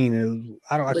ever seen.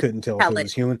 I couldn't tell if it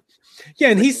was human. Yeah,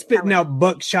 and he's spitting out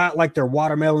buckshot like they're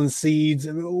watermelon seeds.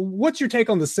 What's your take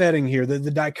on the setting here?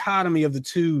 The dichotomy of the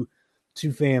two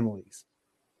families.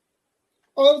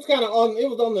 Oh, it was kind of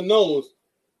on the nose.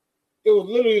 It was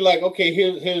literally like, okay,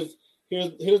 here's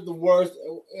the worst,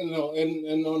 and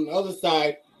on the other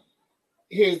side,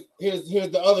 here's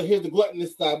the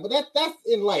gluttonous side. But that's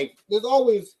in life. There's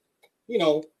always,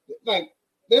 like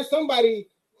there's somebody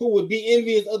who would be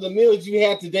envious of the meals you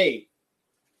had today.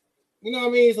 You know what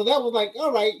I mean? So that was like,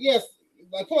 all right, yes.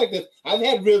 I feel like this. I've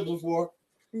had ribs before.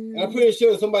 And I'm pretty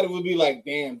sure somebody would be like,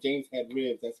 damn, James had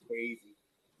ribs. That's crazy.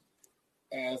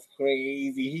 That's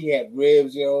crazy. He had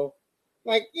ribs, yo.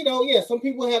 Like, yeah, some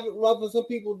people have it rough and some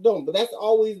people don't. But that's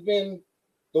always been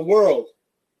the world.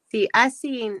 See, I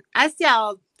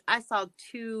saw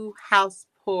two house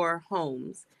poor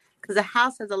homes. Because the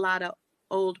house has a lot of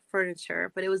old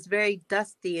furniture, but it was very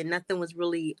dusty and nothing was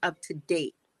really up to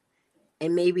date.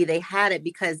 And maybe they had it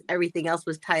because everything else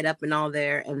was tied up in all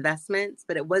their investments,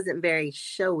 but it wasn't very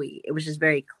showy. It was just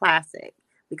very classic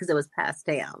because it was passed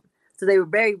down. So they were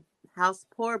very house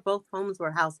poor. Both homes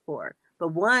were house poor,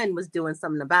 but one was doing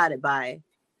something about it by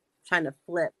trying to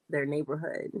flip their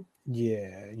neighborhood.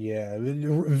 Yeah.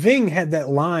 Ving had that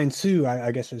line too.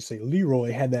 I guess I should say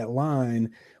Leroy had that line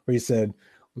where he said,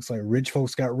 looks like rich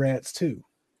folks got rats too.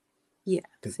 Yeah.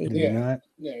 Did he not?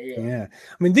 Yeah.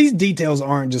 I mean, these details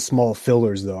aren't just small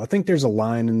fillers, though. I think there's a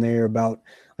line in there about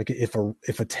like if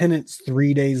a tenant's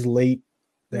 3 days late,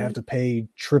 they have to pay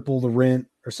triple the rent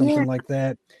or something like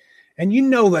that. And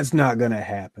that's not going to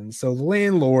happen. So the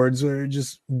landlords are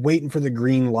just waiting for the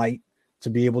green light to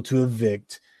be able to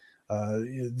evict.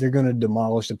 They're going to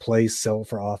demolish the place, sell it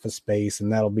for office space,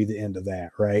 and that'll be the end of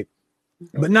that, right?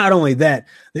 But not only that,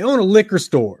 they own a liquor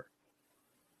store.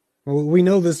 Well, we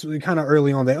know this kind of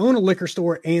early on. They own a liquor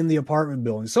store and the apartment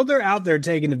building. So they're out there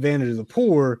taking advantage of the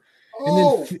poor and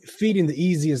then feeding the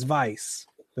easiest vice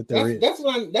that there is.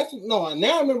 Now I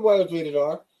remember why it was rated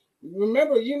R. You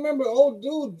remember old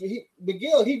dude,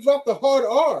 McGill, he dropped the hard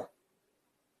R.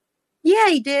 Yeah,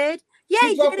 he did. Yeah,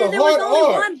 he did. And there was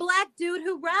only one black dude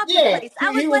who robbed the place.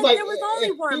 I was like, there was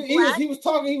only one black. He was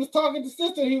talking to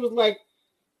sister. He was like,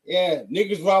 yeah,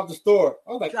 niggas robbed the store.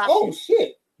 I was like,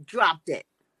 shit. Dropped it.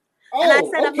 Oh, and I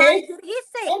said, okay. Did he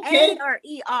say A or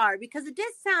ER? Because it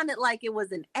did sound like it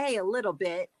was an A a little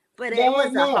bit, but it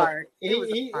was a hard. It was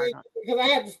a hard. Because I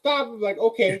had to stop. I was like,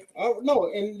 okay,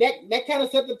 no, and that kind of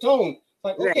set the tone.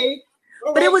 Like, okay,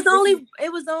 but right.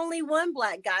 It was only one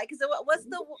black guy. Because what's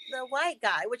the white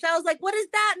guy? Which I was like, what does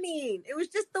that mean? It was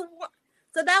just so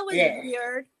that was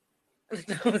weird.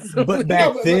 But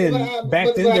back then,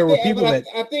 there were people that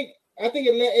I think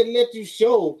it let you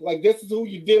show like this is who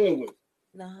you're dealing with.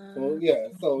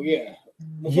 So yeah.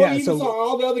 Before you even saw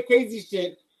all the other crazy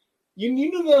shit, you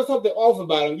knew there was something off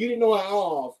about him. You didn't know how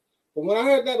off. But when I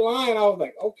heard that line, I was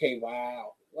like, okay,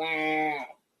 wow.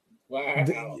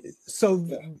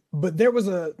 But there was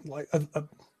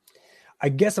I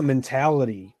guess a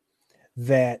mentality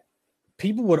that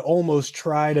people would almost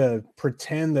try to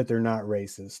pretend that they're not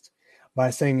racist by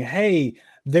saying, hey,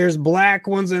 there's black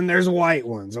ones and there's white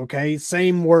ones. Okay.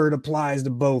 Same word applies to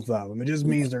both of them. It just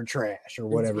means they're trash or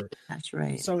whatever. That's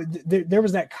right. So there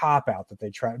was that cop out that they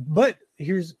tried. But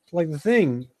here's like the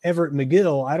thing, Everett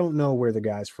McGill, I don't know where the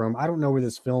guy's from. I don't know where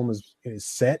this film is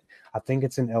set. I think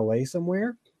it's in LA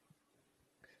somewhere.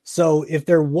 So if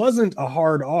there wasn't a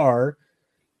hard R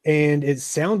and it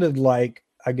sounded like,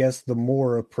 I guess the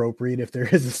more appropriate, if there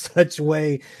is such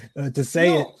way to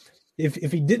say it,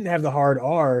 if he didn't have the hard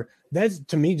R, that's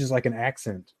to me just like an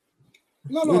accent.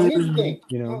 No, here's the thing.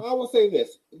 I will say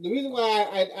this. The reason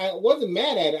why I wasn't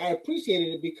mad at it, I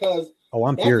appreciated it because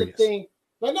I'm furious. The thing.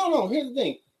 But no, here's the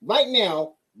thing. Right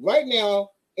now,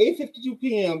 8:52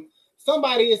 p.m.,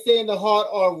 somebody is saying the hard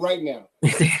R right now.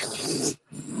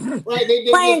 Right? They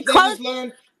just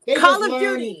learned. Call of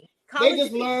Duty. They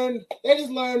just learned.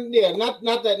 Yeah, not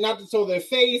to show their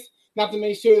face, not to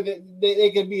make sure that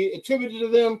they can be attributed to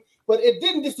them. But it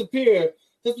didn't disappear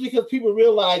just because people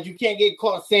realized you can't get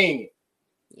caught saying it.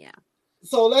 Yeah.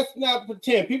 So let's not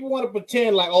pretend. People want to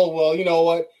pretend like, oh well, you know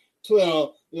what?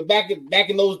 Back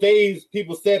in those days,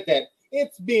 people said that.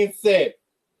 It's being said,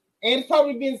 and it's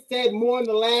probably being said more in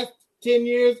the last 10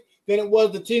 years than it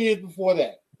was the 10 years before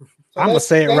that. So I'm gonna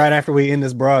say it right after we end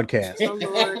this broadcast. Oh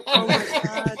Lord! Oh my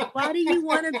God! Why do you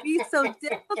want to be so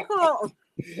difficult?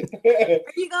 Are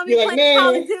you gonna be like, playing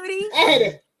Call of Duty?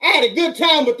 I had a good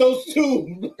time with those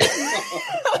two.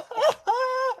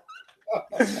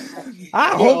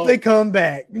 I hope they come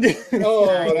back.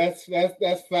 Oh, that's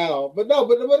foul. But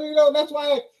you know, that's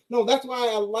why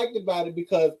I liked about it,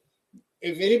 because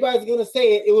if anybody's gonna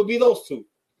say it, it would be those two.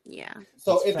 Yeah.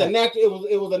 So it's a natural.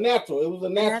 It was a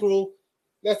natural.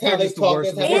 That's how they talk.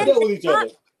 That's how they deal with each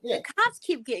other. Yeah. The cops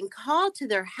keep getting called to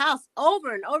their house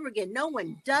over and over again. No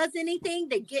one does anything.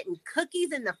 They're getting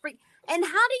cookies in the free. And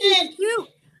how do you shoot?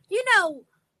 You know,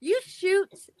 you shoot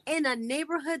in a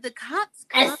neighborhood. The cops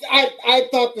come. I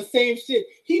thought the same shit.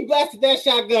 He blasted that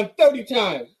shotgun 30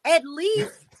 times. At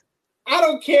least. I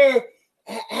don't care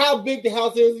how big the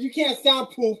house is. You can't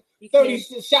soundproof 30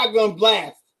 shotgun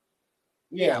blast.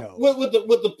 Yeah, no. with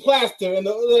the plaster and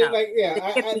I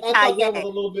thought that was a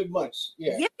little bit much.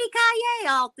 Yeah, yippee-ki-yay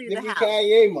all through the house.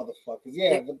 Yippee-ki-yay, motherfuckers.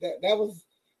 Yeah, but that was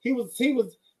he was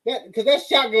that, because that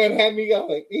shotgun had me. I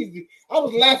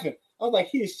was laughing. I was like,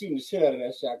 he is shooting the shit out of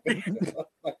that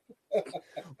shotgun.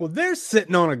 Well, they're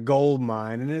sitting on a gold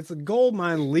mine, and it's a gold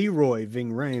mine Leroy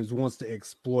Ving Rhames wants to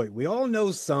exploit. We all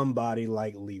know somebody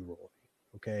like Leroy.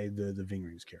 Okay, the Ving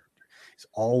Rhames character. He's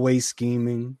always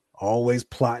scheming. Always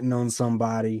plotting on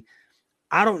somebody.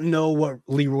 I don't know what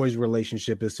Leroy's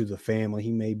relationship is to the family.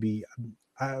 He may be,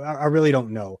 I really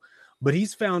don't know. But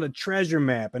he's found a treasure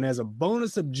map, and as a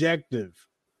bonus objective,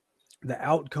 the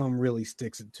outcome really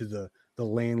sticks it to the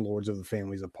landlords of the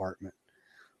family's apartment.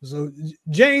 So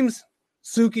James,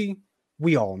 Suki,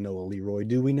 we all know a Leroy,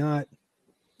 do we not?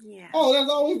 Yeah. Oh, there's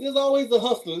always a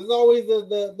hustler. There's always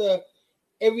the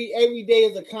every day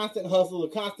is a constant hustle, a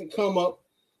constant come up.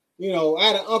 You know, I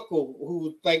had an uncle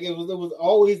who like it was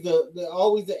always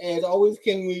the edge. Always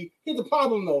can we? Here's the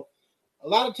problem though. A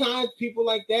lot of times people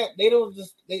like that, they'll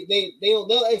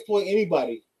exploit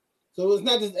anybody. So it's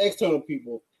not just external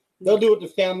people. They'll do it to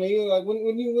family. You know, like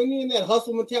when you're in that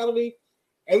hustle mentality,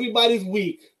 everybody's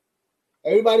weak.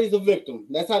 Everybody's a victim.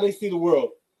 That's how they see the world.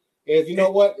 Is you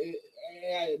know what?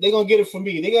 They're gonna get it from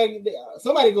me.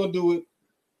 Somebody's gonna do it.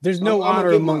 There's no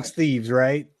honor amongst thieves,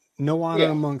 right? No honor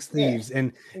amongst thieves.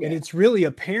 And it's really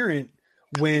apparent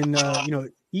when,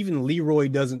 even Leroy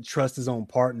doesn't trust his own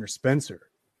partner, Spencer,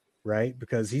 right?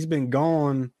 Because he's been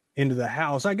gone into the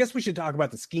house. I guess we should talk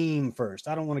about the scheme first.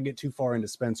 I don't want to get too far into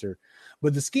Spencer,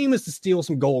 but the scheme is to steal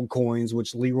some gold coins,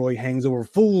 which Leroy hangs over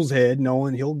Fool's head,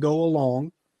 knowing he'll go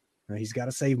along. He's got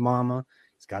to save Mama.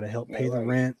 He's got to help pay the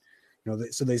rent.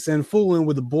 So they send Fool in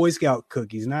with the Boy Scout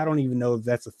cookies, and I don't even know if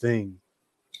that's a thing.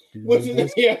 I was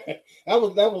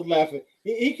laughing.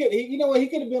 He could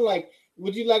have been like,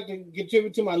 "Would you like to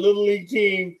contribute to my little league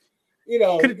team?"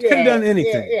 Could have done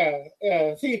anything.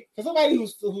 Yeah. See, for somebody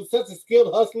who's such a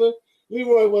skilled hustler,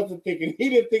 Leroy wasn't thinking. He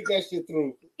didn't think that shit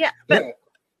through. Yeah, but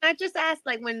I just asked,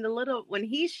 like, when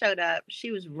he showed up,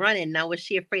 she was running. Now, was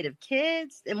she afraid of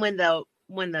kids? And when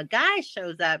the guy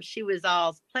shows up, she was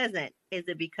all pleasant. Is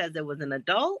it because it was an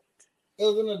adult? It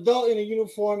was an adult in a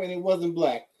uniform, and it wasn't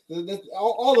black.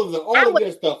 All of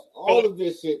this stuff, all of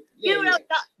this shit. You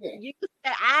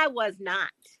said I was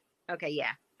not. Okay,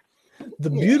 yeah. The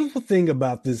beautiful thing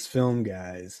about this film,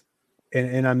 guys,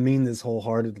 and I mean this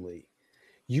wholeheartedly,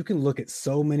 you can look at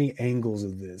so many angles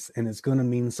of this, and it's going to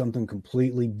mean something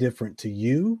completely different to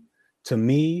you, to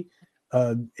me,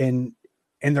 and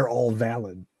they're all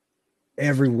valid.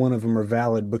 Every one of them are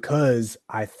valid because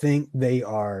I think they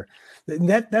are.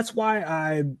 That's why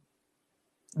I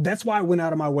went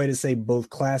out of my way to say both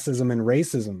classism and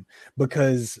racism,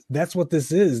 because that's what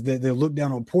this is. They look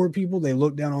down on poor people, they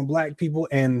look down on black people,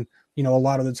 and a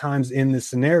lot of the times in this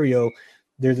scenario,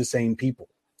 they're the same people,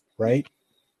 right?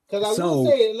 Because I will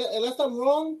say, unless I'm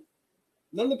wrong,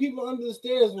 none of the people under the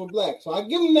stairs were black, so I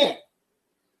give them that.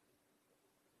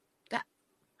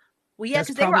 Well, yeah,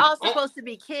 because they were all supposed to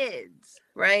be kids,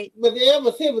 right? But they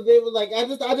were like, I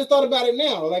just thought about it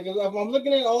now. Like, if I'm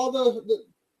looking at all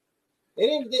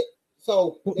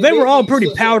they were all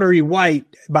pretty powdery white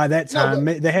by that time.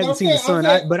 They hadn't seen the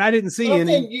sun, but I didn't see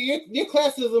any. Your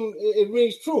classism, it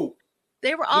rings true.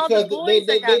 They were all the boys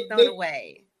that got thrown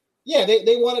away. Yeah,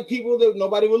 they wanted people that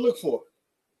nobody would look for.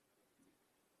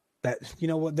 That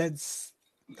that's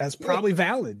That's probably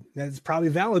valid.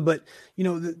 But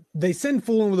they send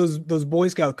Fool in with those Boy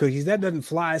Scout cookies. That doesn't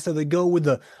fly. So they go with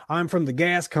the "I'm from the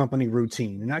gas company"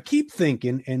 routine. And I keep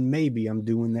thinking, and maybe I'm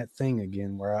doing that thing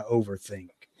again where I overthink.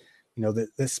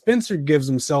 That Spencer gives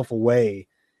himself away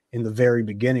in the very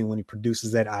beginning when he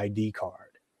produces that ID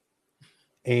card,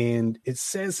 and it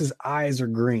says his eyes are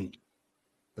green,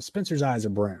 but Spencer's eyes are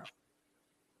brown.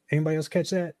 Anybody else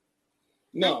catch that?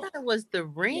 No, I thought it was the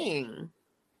ring.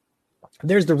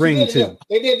 There's the ring too.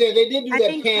 They did do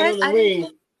that pan on the ring.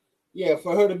 Yeah,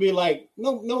 for her to be like,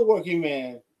 no working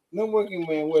man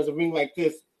wears a ring like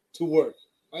this to work.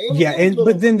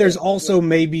 But then there's also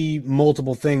maybe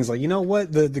multiple things like,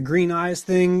 the green eyes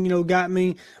thing, got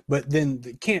me, but then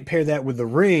can't pair that with the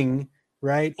ring,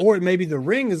 right? Or maybe the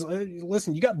ring is,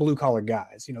 listen, you got blue collar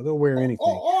guys, they'll wear anything.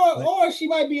 Or she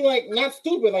might be like not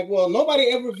stupid, like, well,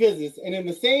 nobody ever visits, and in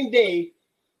the same day,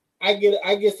 I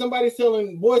get somebody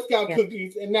selling Boy Scout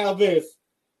cookies, and now this.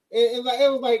 It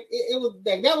was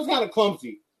that was kind of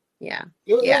clumsy. Yeah.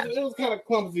 It was kind of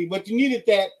clumsy, but you needed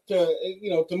that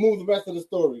to move the rest of the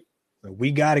story.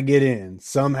 We got to get in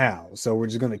somehow, so we're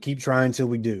just going to keep trying till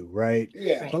we do, right?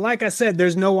 Yeah. But like I said,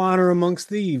 there's no honor amongst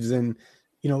thieves, and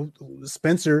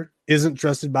Spencer isn't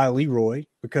trusted by Leroy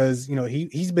because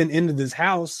he's been into this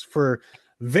house for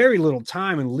very little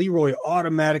time, and Leroy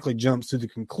automatically jumps to the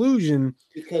conclusion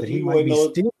because that he might be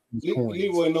stealing coins.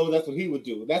 Leroy knows that's what he would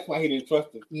do. That's why he didn't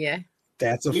trust him. Yeah.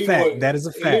 That's a fact. That is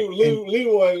a fact.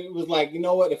 Leroy was like, you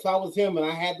know what? If I was him and I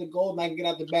had the gold and I could get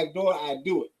out the back door, I'd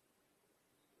do it.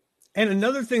 And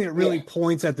another thing that really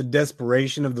points at the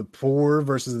desperation of the poor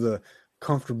versus the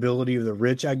comfortability of the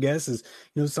rich, I guess, is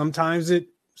sometimes it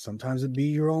be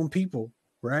your own people,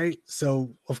 right?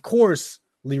 So of course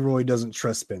Leroy doesn't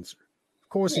trust Spencer. Of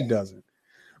course he doesn't.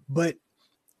 But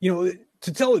to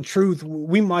tell the truth,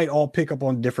 we might all pick up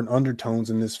on different undertones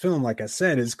in this film. Like I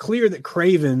said, it's clear that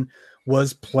Craven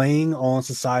was playing on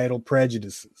societal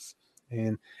prejudices.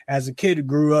 And as a kid who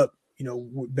grew up,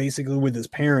 basically with his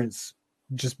parents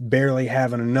just barely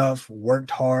having enough,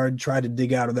 worked hard, tried to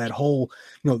dig out of that hole,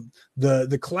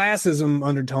 the classism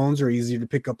undertones are easier to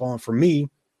pick up on for me,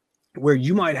 where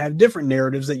you might have different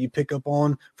narratives that you pick up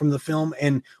on from the film,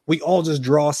 and we all just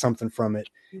draw something from it,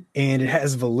 and it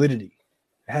has validity.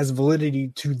 It has validity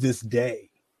to this day,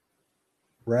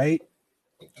 right?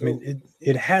 I mean,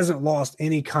 it hasn't lost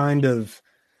any kind of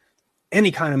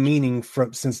meaning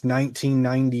since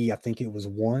 1990. I think it was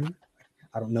 1.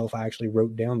 I don't know if I actually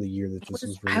wrote down the year that this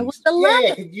was released. I was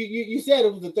 11. Yeah, you said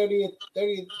it was the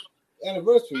 30th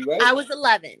anniversary, right? I was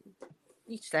 11.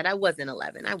 You said I wasn't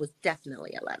 11. I was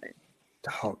definitely 11.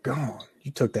 Doggone,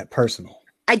 you took that personal.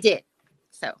 I did.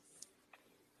 So.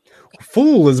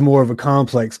 Fool is more of a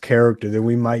complex character than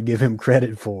we might give him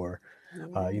credit for.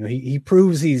 He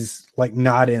proves he's like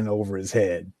not in over his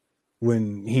head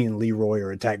when he and Leroy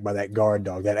are attacked by that guard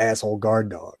dog, that asshole guard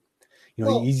dog.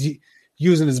 He's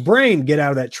using his brain to get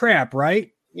out of that trap,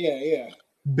 right? Yeah.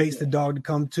 Baits the dog to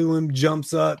come to him,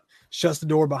 jumps up, shuts the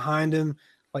door behind him.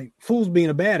 Like, Fool's being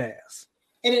a badass.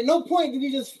 And at no point did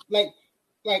he just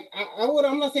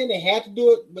I'm not saying they had to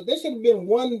do it, but there should have been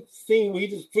one scene where he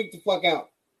just freaked the fuck out.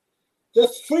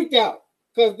 Just freaked out.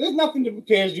 Because there's nothing that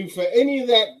prepares you for any of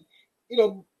that.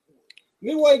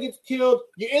 Leroy gets killed.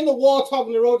 You're in the wall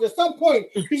talking to Roach. At some point,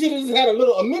 he should have just had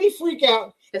a mini freak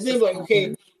out. And then like,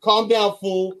 okay, calm down,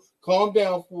 fool. Calm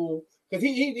down, fool. Because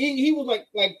he was like,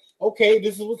 okay,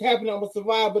 this is what's happening. I'm going to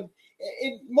survive. But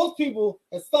most people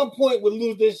at some point would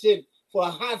lose their shit for a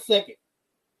hot second.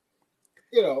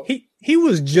 He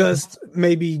was just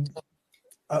maybe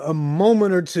a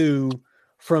moment or two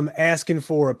from asking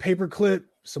for a paperclip,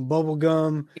 some bubble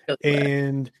gum,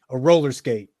 and a roller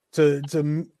skate to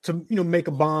make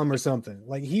a bomb or something.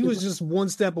 Like, he was just one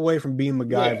step away from being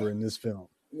MacGyver in this film.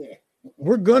 Yeah.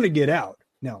 We're gonna get out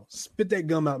now. Spit that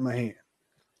gum out in my hand,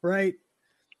 right?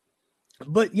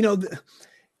 But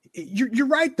you're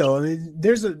right though. I mean,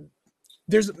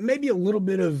 there's maybe a little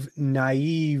bit of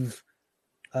naive.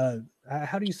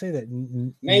 How do you say that?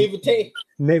 Naivete.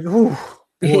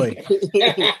 Boy.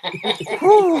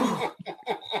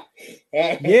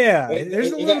 Yeah,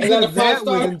 there's a little bit of that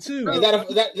with him too. Is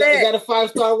that a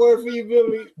 5-star word for you,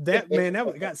 Billy?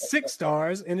 That got 6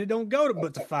 stars, and it don't go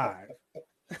to 5.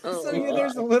 So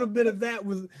there's a little bit of that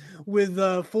with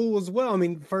Fool as well. I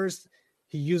mean, first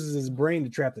he uses his brain to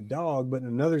trap the dog, but in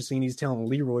another scene he's telling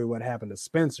Leroy what happened to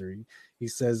Spencer. He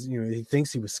says, he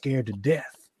thinks he was scared to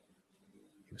death.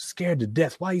 He was scared to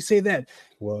death. Why you say that?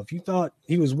 Well, if you thought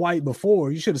he was white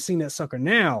before, you should have seen that sucker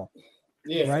now.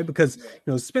 Yeah. Right? Because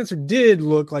Spencer did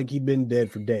look like he'd been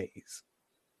dead for days.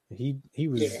 He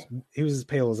was as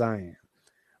pale as I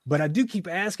But I do keep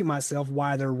asking myself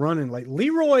why they're running. Like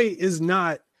Leroy is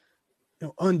not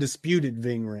undisputed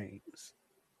Ving Rhames.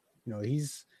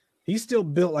 He's still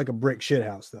built like a brick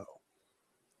shithouse though.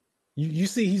 You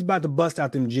see, he's about to bust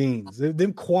out them jeans.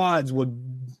 Them quads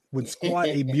would squat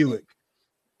a Buick.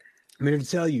 I'm here to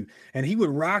tell you. And he would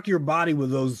rock your body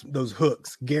with those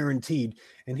hooks, guaranteed.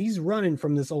 And he's running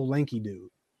from this old lanky dude.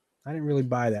 I didn't really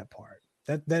buy that part.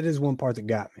 That is one part that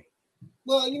got me.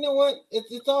 Well, you know what?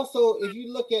 It's also, if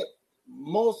you look at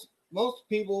most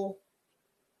people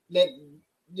that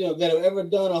that have ever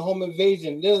done a home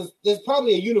invasion, there's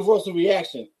probably a universal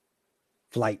reaction.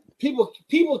 Flight. People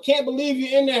can't believe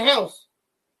you're in their house.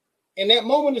 And that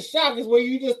moment of shock is where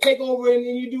you just take over and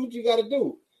you do what you got to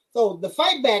do. So the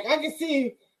fight back, I can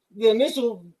see the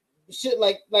initial shit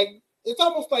like it's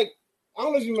almost like, I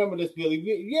don't know if you remember this, Billy.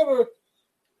 You ever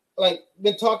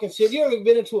been talking shit? You ever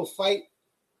been into a fight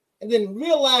and then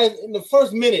realize in the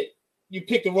first minute you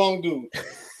picked the wrong dude?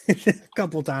 A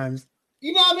couple times.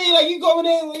 You know what I mean? Like you go in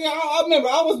there. I remember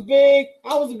I was big.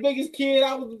 I was the biggest kid.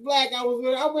 I was black. I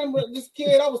remember this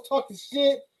kid. I was talking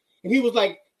shit, and he was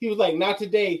like, "Not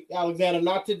today, Alexander.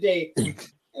 Not today."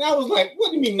 And I was like, "What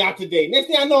do you mean not today?" Next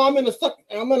thing I know, I'm in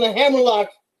a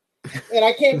hammerlock, and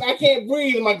I can't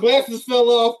breathe. And my glasses fell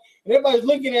off, and everybody's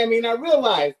looking at me. And I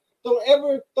realized, don't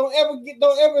ever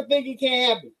think it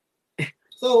can't happen.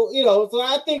 So so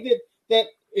I think that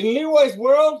in Leroy's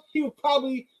world, he was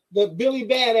probably the Billy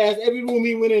Badass every room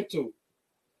he went into.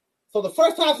 So the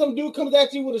first time some dude comes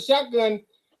at you with a shotgun,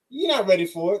 you're not ready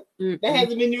for it. Mm-hmm. That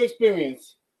hasn't been your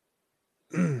experience.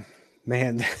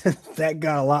 Man, that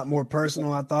got a lot more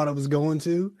personal than I thought it was going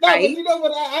to. No, right? But you know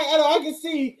what? I can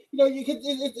see.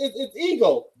 It's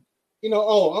ego.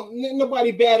 I'm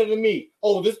nobody better than me.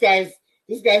 Oh, this guy's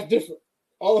different.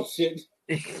 Oh shit.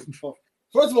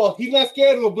 First of all, he's not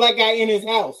scared of a black guy in his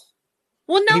house.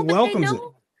 Well, no, he welcomes it.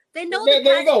 They know the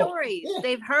past stories. Yeah.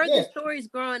 They've heard the stories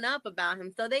growing up about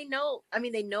him. So they know,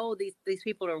 they know these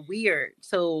people are weird.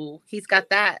 So he's got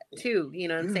that too. You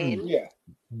know what I'm saying? Yeah.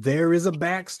 There is a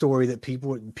backstory that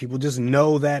people just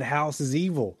know that house is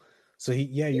evil. So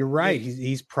you're right.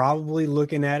 He's probably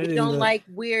looking at it. Don't like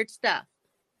weird stuff.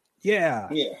 Yeah.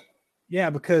 Yeah. Yeah,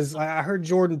 because I heard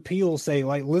Jordan Peele say,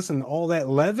 listen, all that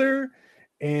leather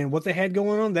and what they had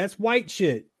going on, that's white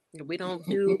shit. We don't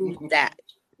do that.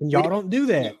 Y'all don't do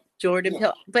that. Jordan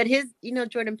Peele, but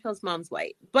Jordan Peele's mom's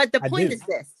white. But the point is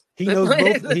this: he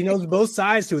knows both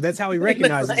sides to it. That's how he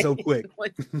recognizes it so quick.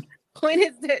 Point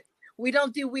is that we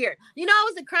don't do weird. I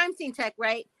was a crime scene tech,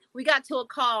 right? We got to a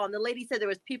call, and the lady said there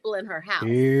was people in her house.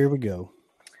 Here we go.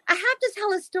 I have to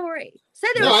tell a story. Said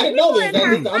there was people in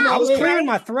her house. I was clearing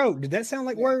my throat. Did that sound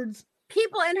like words?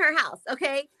 People in her house.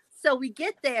 Okay, so we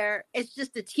get there. It's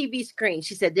just a TV screen.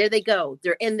 She said, "There they go.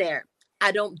 They're in there."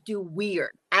 I don't do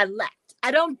weird. I left. I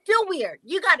don't do weird.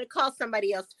 You got to call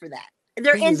somebody else for that.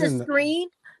 They're in the screen,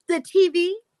 the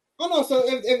TV. Oh no! So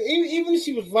even if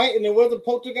she was right and there was a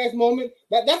poltergeist moment,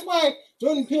 that's why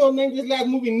Jordan Peele named his last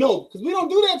movie No, because we don't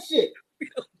do that shit.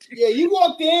 Yeah, you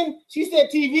walked in, she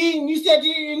said TV, and you said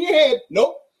in your head,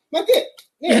 nope, that's it.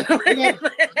 Yeah,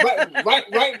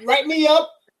 write me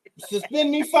up, suspend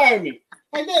me, fire me.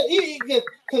 Like that,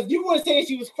 because you weren't saying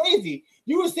she was crazy.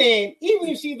 You were saying even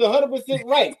if she's 100%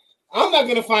 right, I'm not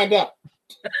gonna find out.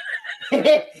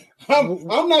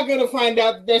 I'm not gonna find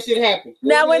out that shit happened.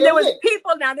 Now, when there was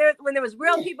people, when there was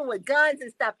real people with guns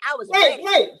and stuff, I was ready.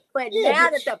 Right. But now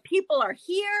that the people are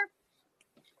here,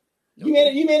 you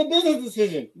made a business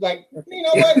decision. Like, you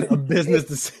know what? A business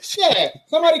decision. Yeah,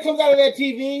 somebody comes out of that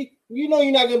TV. You know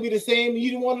you're not gonna be the same.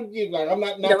 You don't want to be like, I'm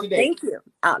not today. Thank you.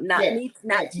 Not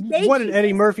today. What did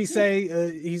Eddie Murphy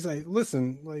say? He's like,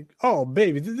 listen, oh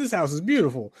baby, this house is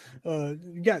beautiful.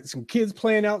 You got some kids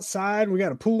playing outside. We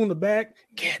got a pool in the back.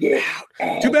 Get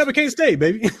out. Too bad we can't stay,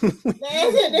 baby. That's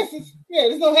it.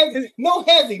 There's no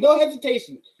hesitation. No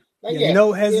hesitation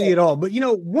at all. But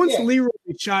once Leroy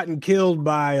was shot and killed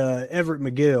by Everett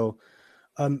McGill,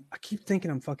 I keep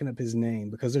thinking I'm fucking up his name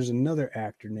because there's another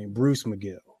actor named Bruce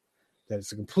McGill.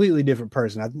 That's a completely different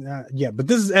person. But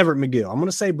this is Everett McGill. I'm going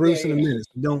to say Bruce in a minute.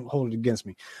 So don't hold it against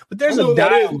me. But there's a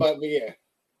dialogue.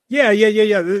 Yeah.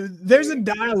 There's a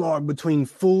dialogue between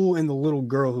Fool and the little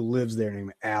girl who lives there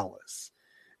named Alice.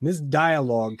 And this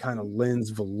dialogue kind of lends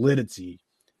validity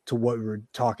to what we were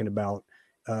talking about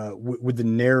with the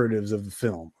narratives of the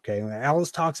film. Okay,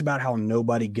 Alice talks about how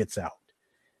nobody gets out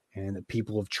and that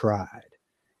people have tried.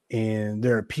 And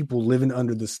there are people living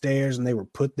under the stairs and they were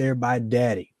put there by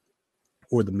Daddy.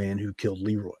 Or the man who killed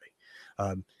Leroy.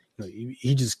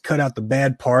 He just cut out the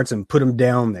bad parts and put them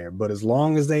down there. But as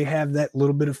long as they have that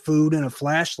little bit of food and a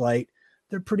flashlight,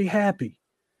 they're pretty happy.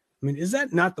 I mean, is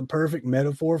that not the perfect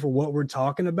metaphor for what we're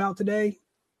talking about today?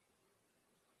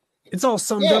 It's all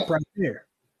summed up right there.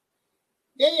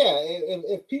 Yeah.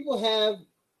 If people have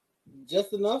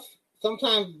just enough,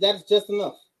 sometimes that's just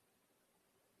enough.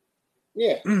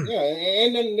 Yeah.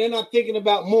 And then they're not thinking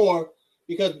about more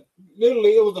because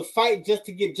literally it was a fight just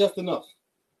to get just enough.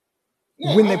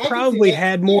 Yeah, when they probably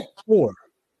had more before.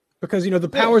 Because, the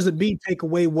powers that be takes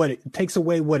away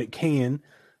what it can,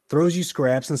 throws you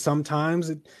scraps, and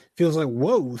sometimes it feels like,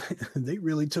 whoa, they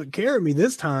really took care of me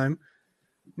this time.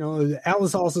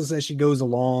 Alice also says she goes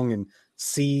along and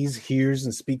sees, hears,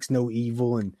 and speaks no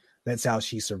evil, and that's how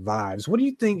she survives. What do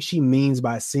you think she means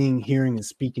by seeing, hearing, and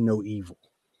speaking no evil?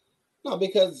 No,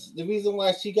 because the reason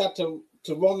why she got to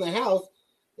roam the house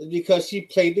is because she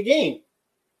played the game.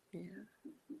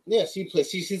 Yeah, she played.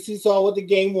 She saw what the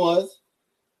game was.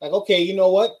 Like, okay, you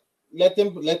know what? Let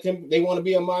them. They want to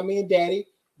be a mommy and daddy.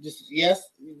 Just yes,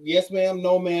 ma'am,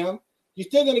 no, ma'am. You're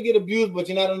still gonna get abused, but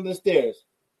you're not under the stairs,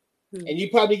 and you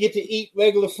probably get to eat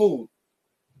regular food.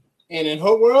 And in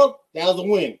her world, that was a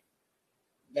win.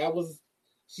 That was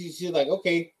she's like,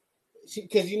 okay,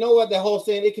 because you know what, that whole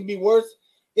saying, it can be worse.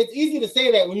 It's easy to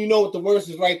say that when you know what the worst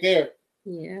is right there.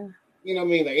 Yeah. You know what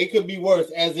I mean? Like, it could be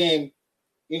worse, as in,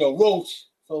 roach.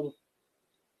 So,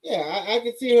 yeah, I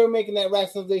could see her making that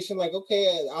rationalization. Like,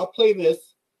 okay, I'll play this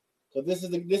because this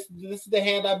is the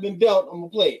hand I've been dealt. I'm gonna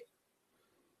play it.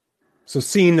 So,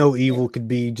 seeing no evil could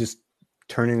be just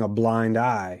turning a blind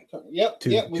eye. Yep. To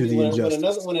the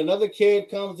injustice. When another kid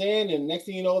comes in, and next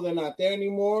thing you know, they're not there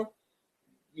anymore.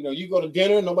 You go to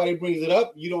dinner, nobody brings it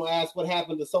up. You don't ask what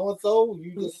happened to so and so.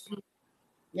 You just,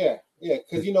 yeah.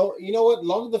 Because you know what? As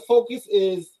long as the focus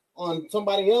is on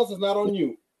somebody else, it's not on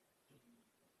you.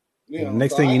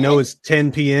 Next thing you know, it's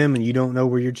 10 p.m. and you don't know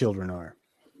where your children are.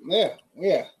 Yeah.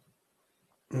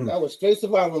 That was straight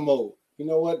survival mode. You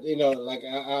know what? Like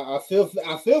I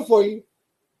feel for you,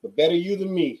 but better you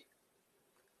than me.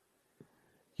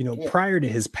 Prior to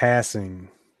his passing,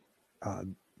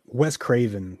 Wes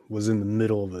Craven was in the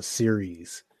middle of a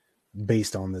series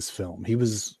based on this film. He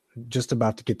was just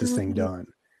about to get this thing done.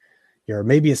 Or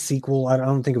maybe a sequel. I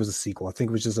don't think it was a sequel. I think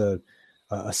it was just a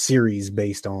series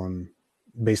based on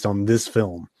this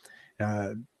film.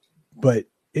 But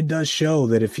it does show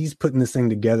that if he's putting this thing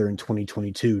together in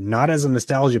 2022, not as a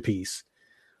nostalgia piece,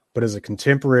 but as a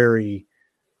contemporary,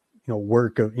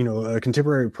 work of, a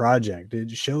contemporary project,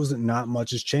 it shows that not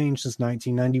much has changed since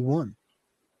 1991.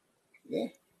 Yeah.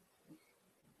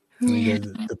 I mean,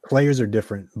 the players are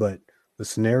different, but the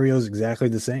scenario is exactly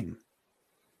the same.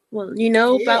 Well,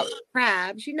 about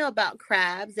crabs. About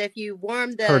crabs. If you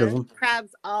warm the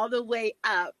crabs all the way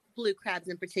up, blue crabs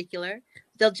in particular,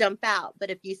 they'll jump out.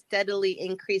 But if you steadily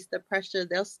increase the pressure,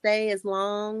 they'll stay as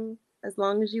long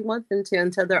as you want them to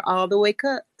until they're all the way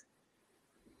cooked.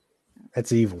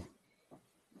 That's evil.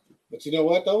 But you know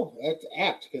what, though? That's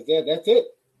apt, because that's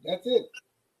it.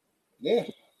 Yeah.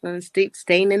 So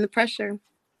staying in the pressure,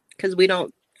 because we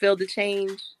don't feel the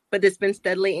change, but it's been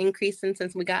steadily increasing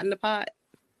since we got in the pot.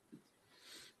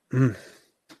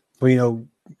 Well,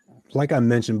 like I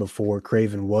mentioned before,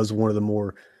 Craven was one of the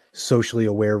more socially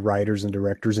aware writers and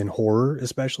directors in horror,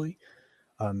 especially.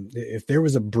 If there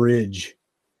was a bridge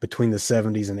between the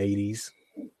 70s and 80s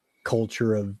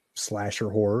culture of slasher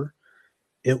horror,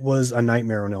 it was A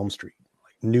Nightmare on Elm Street.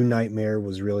 Like, New Nightmare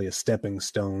was really a stepping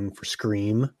stone for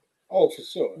Scream. Oh, for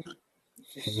sure.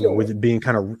 With it being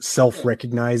kind of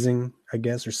self-recognizing, I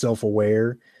guess, or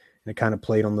self-aware. And it kind of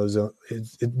played on those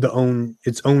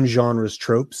its own genre's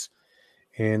tropes.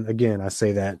 And again, I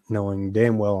say that knowing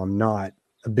damn well I'm not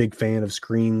a big fan of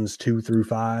Screams 2 through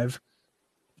 5.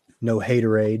 No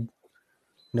haterade,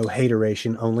 no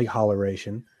hateration, only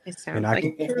holleration. And I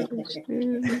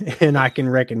can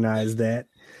recognize that.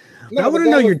 No, I want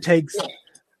to know your takes.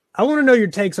 I want to know your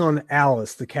takes on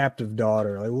Alice, the captive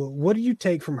daughter. Like, what do you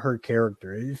take from her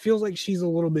character? It feels like she's a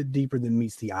little bit deeper than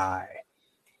meets the eye.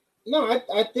 No,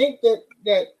 I think that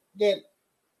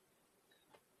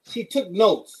she took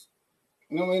notes.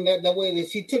 That way that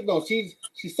she took notes.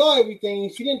 She saw everything.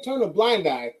 She didn't turn a blind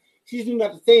eye. She just knew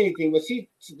not to say anything. But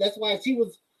that's why she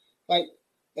was like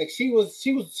she was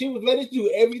ready to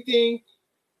do everything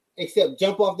except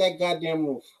jump off that goddamn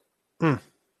roof.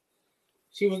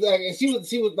 She was so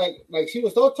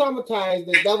traumatized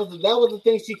that was the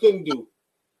thing she couldn't do.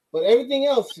 But everything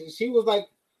else, she was like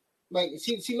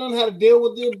she learned how to deal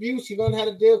with the abuse. She learned how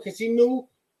to deal because she knew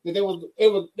that there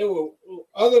were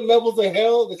other levels of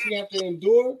hell that she had to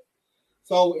endure.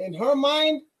 So in her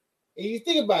mind, and you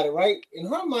think about it, right? In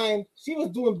her mind, she was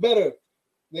doing better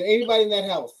than anybody in that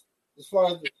house. As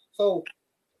far as so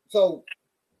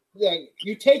yeah,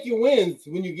 you take your wins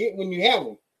when you have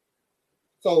them.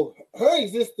 So her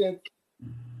existence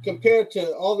compared to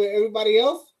everybody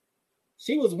else,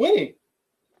 she was winning.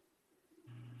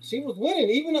 She was winning.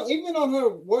 Even on her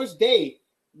worst day,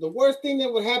 the worst thing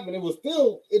that would happen,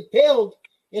 it paled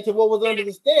into what was under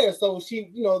the stairs. So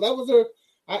she, that was her.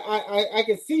 I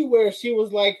could see where she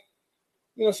was like,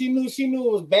 she knew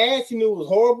it was bad. She knew it was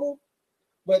horrible,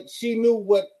 but she knew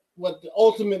what the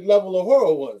ultimate level of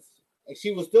horror was. Like,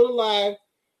 she was still alive.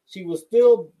 She was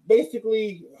still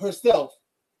basically herself.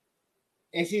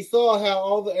 And she saw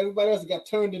how everybody else got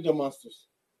turned into monsters.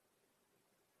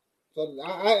 So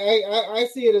I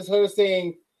see it as her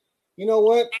saying, you know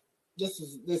what, this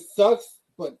sucks,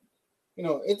 but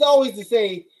it's always to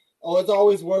say, oh, it's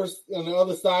always worse on the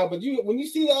other side. But when you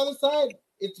see the other side,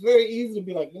 it's very easy to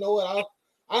be like, you know what,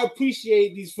 I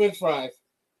appreciate these French fries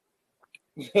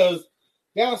because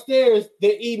downstairs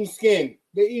they're eating skin,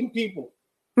 they're eating people.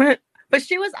 But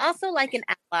she was also like an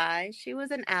ally. She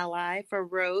was an ally for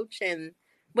Roach and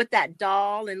with that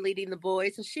doll and leading the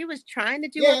boys. So she was trying to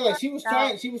do she was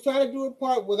trying to do her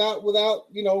part without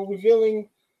revealing,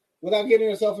 without getting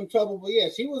herself in trouble. But yeah,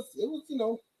 it was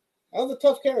that was a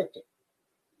tough character.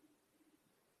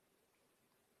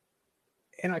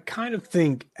 And I kind of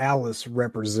think Alice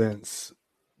represents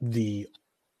the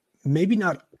maybe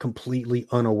not completely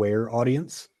unaware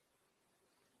audience,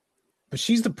 but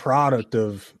she's the product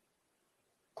of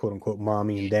quote unquote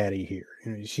mommy and daddy here.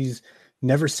 She's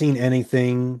never seen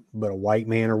anything but a white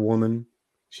man or woman.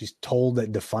 She's told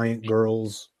that defiant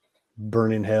girls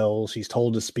burn in hell. She's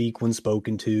told to speak when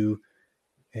spoken to.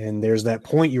 And there's that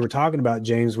point you were talking about,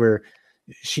 James, where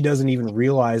she doesn't even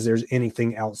realize there's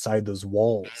anything outside those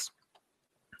walls.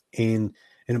 And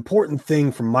an important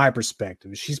thing from my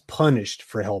perspective is she's punished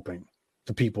for helping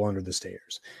the people under the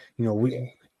stairs.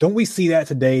 Don't we see that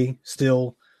today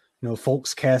still?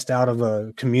 Folks cast out of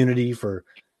a community for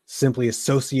simply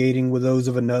associating with those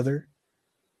of another.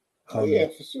 For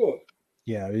sure.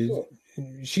 Yeah. Sure.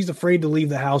 She's afraid to leave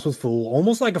the house with Fool,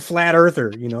 almost like a flat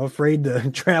earther, afraid to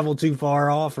travel too far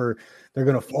off or they're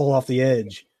going to fall off the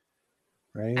edge.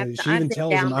 Right. She even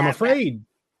tells him, I'm afraid.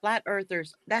 Flat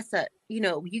earthers. That's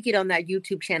you get on that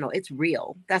YouTube channel. It's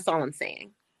real. That's all I'm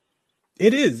saying.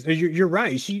 It is. You're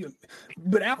right.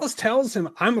 But Alice tells him,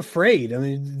 I'm afraid. I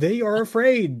mean, they are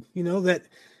afraid, that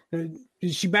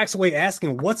she backs away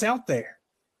asking, what's out there?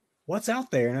 What's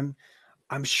out there? And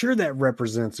I'm sure that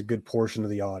represents a good portion of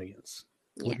the audience.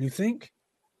 Yeah. Wouldn't you think?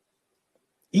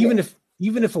 Even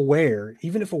if aware,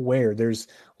 there's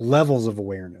levels of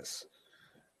awareness.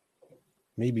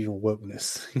 Maybe even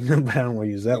wokeness, but I don't want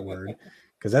to use that word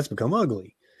because that's become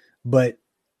ugly. But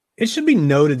it should be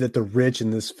noted that the rich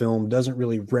in this film doesn't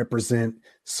really represent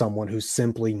someone who's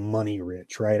simply money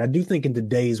rich, right? I do think in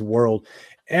today's world,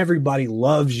 everybody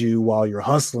loves you while you're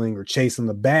hustling or chasing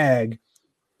the bag.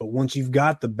 But once you've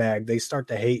got the bag, they start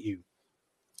to hate you.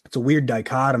 It's a weird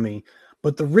dichotomy.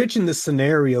 But the rich in this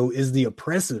scenario is the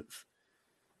oppressive.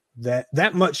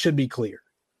 That much should be clear.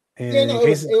 And it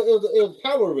was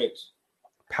power rich.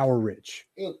 Power rich.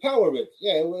 It was power rich.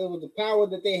 Yeah, it was the power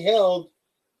that they held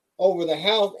over the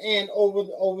house and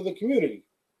over the community.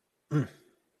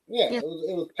 Yeah, it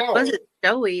was power. It wasn't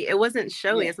showy. It wasn't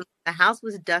showy. Yeah. The house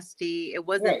was dusty. It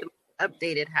wasn't the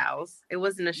updated house. It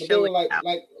wasn't a showy house.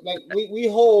 We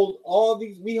hold all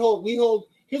these. We hold.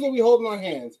 Here's what we hold in our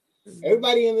hands. Mm-hmm.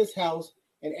 Everybody in this house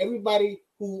and everybody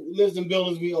who lives in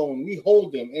buildings we own, we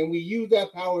hold them and we use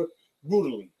that power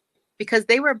brutally. Because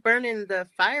they were burning the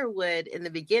firewood in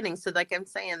the beginning. So like I'm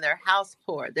saying, they're house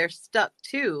poor. They're stuck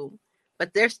too.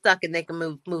 But they're stuck and they can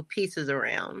move pieces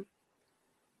around,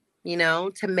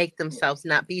 to make themselves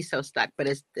not be so stuck. But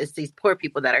it's these poor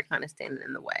people that are kind of standing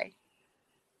in the way.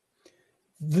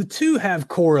 The two have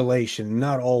correlation,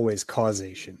 not always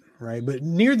causation, right? But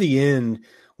near the end,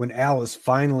 when Alice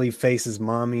finally faces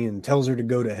Mommy and tells her to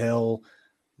go to hell,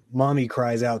 Mommy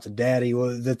cries out to Daddy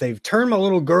that they've turned my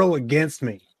little girl against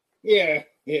me. Yeah.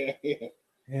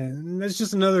 And that's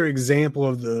just another example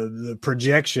of the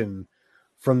projection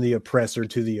from the oppressor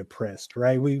to the oppressed,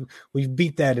 right? We've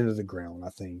beat that into the ground, I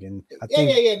think. And I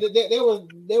think there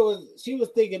was she was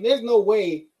thinking there's no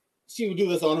way she would do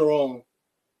this on her own.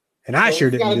 And I sure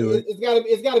didn't do it.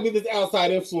 It's gotta be this outside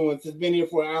influence that's been here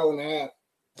for an hour and a half.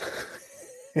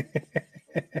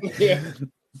 Yeah.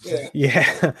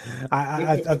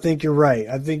 I think you're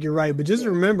right. But just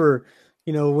remember,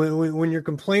 when you're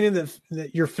complaining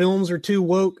that your films are too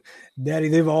woke, Daddy,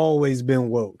 they've always been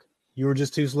woke. You were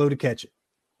just too slow to catch it.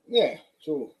 Yeah,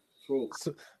 true.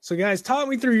 So guys, talk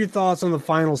me through your thoughts on the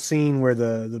final scene where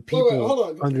the people. Wait,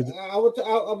 hold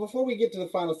on. Before we get to the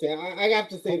final scene, I have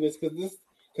to say this because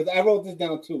I wrote this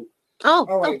down too. Oh,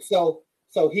 all right. So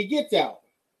he gets out,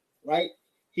 right?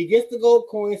 He gets the gold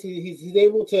coins. He's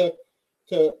able to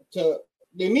the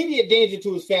immediate danger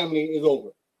to his family is over.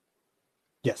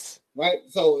 Yes. Right.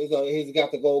 So he's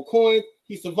got the gold coins.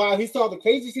 He survived. He saw the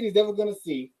craziest shit he's ever gonna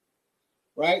see.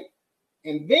 Right.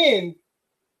 And then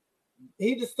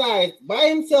he decides by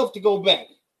himself to go back.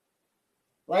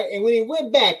 Right. And when he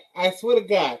went back, I swear to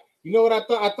God, you know what I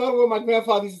thought? I thought of what my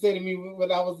grandfather used to say to me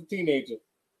when I was a teenager.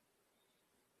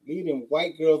 Leave them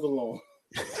white girls alone.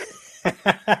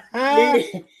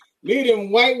 leave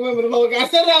them white women alone. I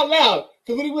said it out loud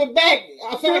because when he went back,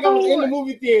 I felt like I was in the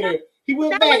movie theater. He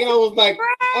went back and I was like,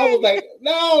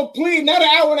 no, please, not an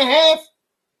hour and a half.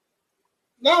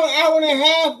 Not an hour and a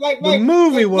half. The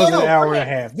movie was an hour and a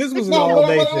half. This was an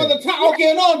all-day thing.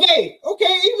 Okay, an all day.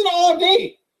 Okay, even all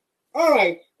day. All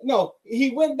right. No, he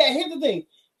went back. Here's the thing.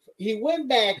 He went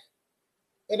back,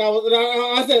 and I was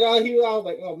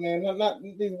like, oh man, not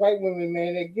these white women,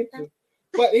 man. They get you.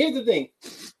 But here's the thing.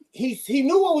 He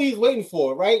knew what he was waiting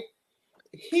for, right?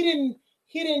 He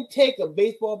didn't take a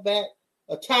baseball bat,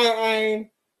 a tire iron.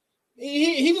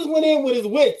 He just went in with his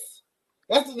wits.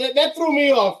 That threw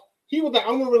me off. He was like,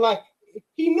 I'm gonna rely.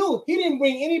 He knew he didn't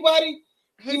bring anybody.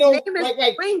 His name is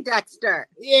like Dexter.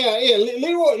 Yeah.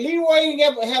 Leroy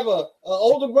have a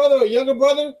older brother, a younger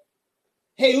brother.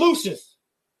 Hey, Lucius.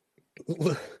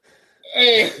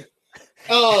 Hey,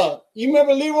 you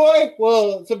remember Leroy?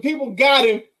 Well, some people got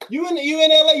him. You in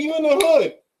LA, you in the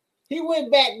hood. He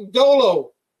went back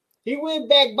dolo. He went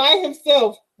back by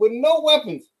himself with no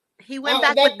weapons. He went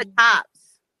back with the cops.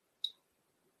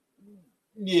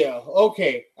 Yeah,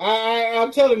 okay.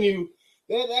 I'm telling you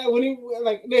that when he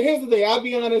here's the thing. I'll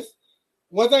be honest.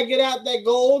 Once I get out that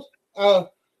gold,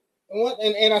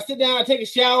 and I sit down, I take a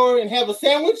shower and have a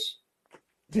sandwich.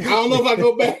 I don't know if I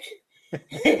go back.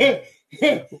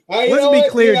 Let's be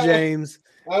clear, James.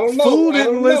 I don't know. Fool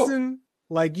didn't listen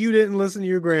like you didn't listen to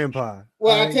your grandpa.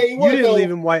 Well, I tell you what, you didn't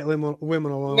leave him white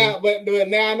women alone. Now, but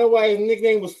now I know why his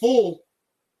nickname was Fool.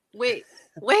 Wait.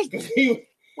 Wait.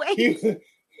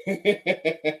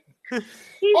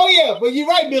 Oh yeah, but you're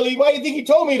right, Billy. Why do you think he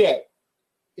told me that?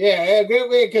 Yeah,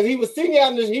 because he would see me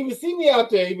out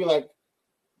there. He'd be like,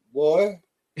 "Boy,"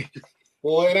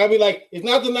 and I'd be like, "It's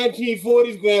not the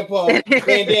 1940s, Grandpa,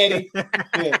 Granddaddy."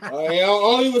 Yeah.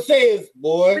 All he would say is,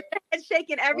 "Boy,"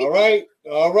 shaking everything.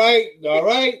 All right. I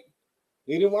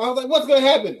was like, "What's gonna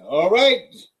happen?" All right,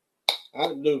 I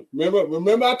do.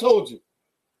 Remember, I told you.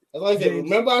 That's like I said.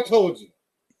 Remember, I told you.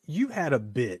 You had a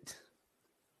bit,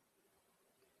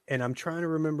 and I'm trying to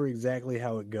remember exactly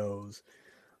how it goes,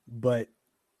 but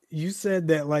you said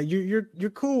that like you're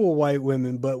cool with white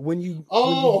women, but when you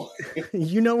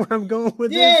you know where I'm going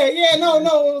with this? Yeah, no. It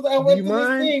was, I went through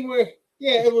this thing where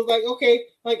it was like, okay,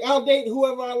 like I'll date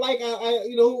whoever I like. I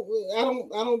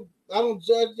don't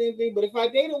judge anything, but if I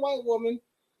date a white woman,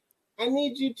 I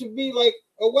need you to be like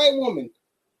a white woman.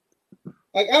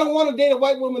 Like I don't want to date a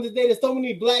white woman that dated so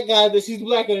many black guys that she's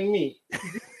blacker than me.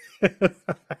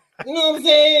 You know what I'm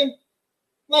saying?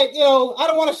 Like, I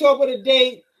don't want to show up at a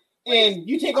date and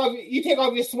you take off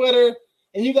your sweater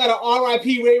and you got an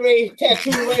R.I.P. Ray Ray tattoo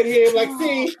right here. Like,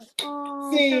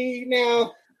 see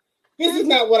now, this is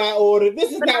not what I ordered.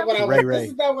 This is not what I want. This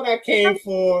is not what I came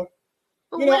for.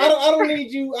 I don't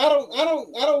need you. I don't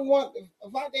want.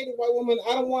 If I date a white woman,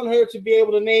 I don't want her to be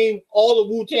able to name all the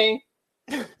Wu-Tang.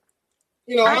 I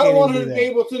don't want her to be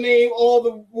able to name all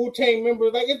the Wu-Tang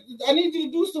members. Like, I need you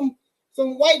to do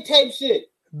some white type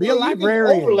shit. Be a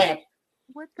librarian. Overlap.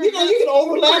 You can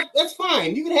overlap. That's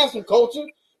fine. You can have some culture,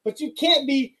 but you can't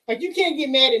be like, you can't get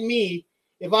mad at me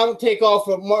if I don't take off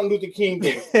for Martin Luther King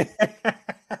Day.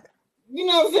 You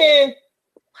know what I'm saying?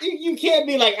 You can't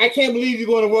be like, I can't believe you're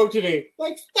going to work today.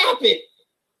 Like, stop it.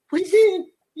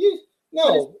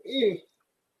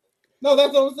 No,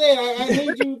 that's what I'm saying. I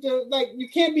need you to, like, you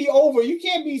can't be over. You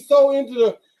can't be so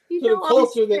into the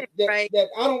culture that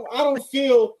I don't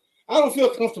feel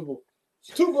comfortable.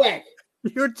 It's too black.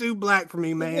 You're too black for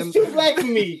me, man. It's too black for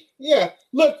me. Yeah.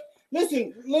 Look,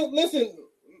 listen.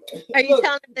 Are you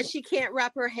telling them that she can't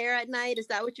wrap her hair at night? Is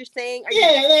that what you're saying?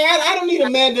 I don't need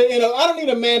Amanda in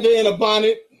a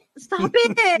bonnet. Stop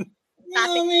it. You know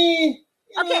what I mean?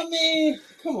 What I mean?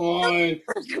 Come on.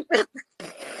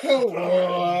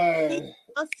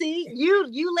 Oh, see,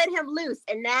 you let him loose,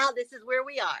 and now this is where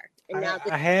we are. And now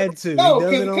I had to. No,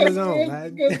 he does it on his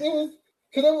own.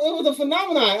 Because it was a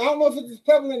phenomenon. I don't know if it's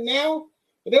prevalent now,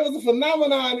 but there was a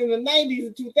phenomenon in the 90s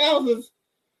and 2000s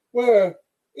where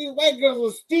these white girls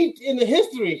were steeped in the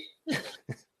history.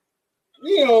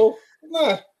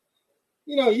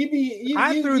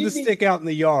 I threw the stick out in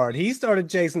the yard. He started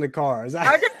chasing the cars.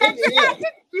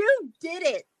 You did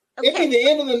it. Okay. It'd be the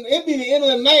end of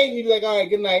the night, and you'd be like, all right,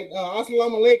 good night.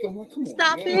 Assalamu alaikum. Come on,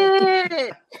 Stop man.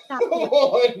 it. Stop Come it.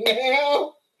 on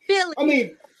now. Billy. I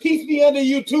mean, peace be under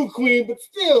you too, Queen, but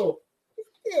still,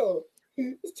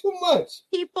 it's too much.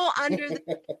 People under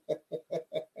the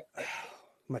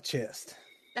My chest.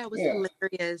 that was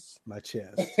hilarious. My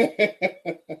chest.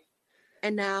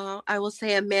 And now I will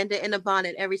say Amanda in a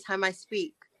bonnet every time I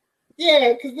speak.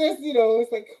 Yeah, because that's,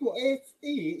 it's like, come on, it's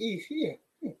yeah.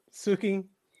 Suki,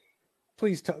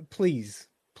 please talk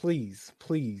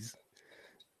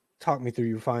me through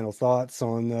your final thoughts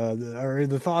on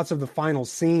the thoughts of the final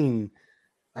scene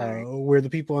where the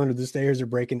people under the stairs are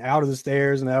breaking out of the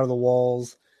stairs and out of the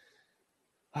walls.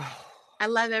 I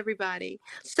love everybody.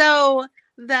 So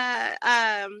you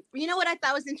know what I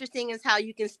thought was interesting is how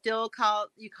you can still call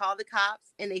the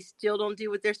cops and they still don't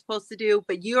do what they're supposed to do,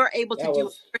 but you're able to do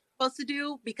what they're supposed to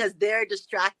do because they're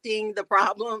distracting the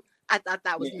problem. I thought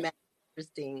that was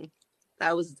interesting.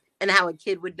 That was, and how a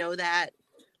kid would know that,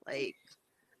 like,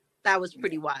 that was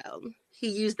pretty wild. He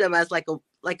used them as like a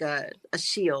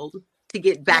shield to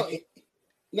get back.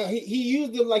 No, he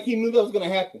used them like he knew that was gonna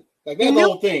happen. Like that's the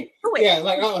whole thing. Yeah,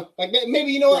 like that.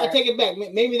 Maybe what? I take it back.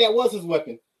 Maybe that was his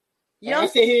weapon. Like, I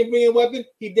said he didn't bring a weapon.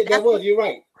 He did. That was. You're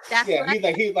right.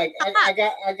 He's like. I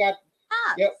got.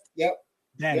 Yep.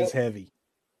 That is heavy.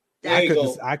 I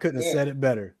couldn't have said it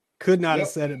better. Could not have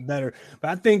said it better. But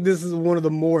I think this is one of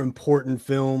the more important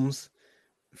films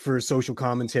for social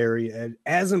commentary, and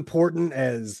as important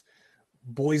as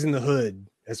Boys in the Hood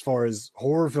as far as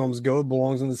horror films go. It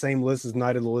belongs on the same list as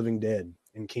Night of the Living Dead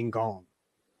and King Kong.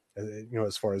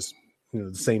 As far as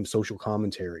the same social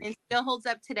commentary, and still holds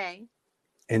up today.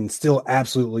 And still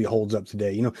absolutely holds up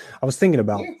today. I was thinking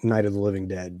about Night of the Living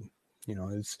Dead.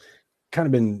 It's kind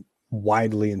of been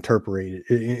widely interpreted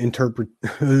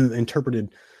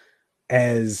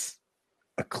as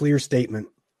a clear statement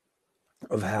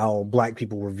of how Black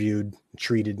people were viewed,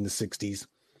 treated in the 60s,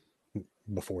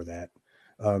 before that,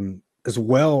 as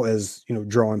well as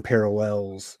drawing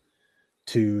parallels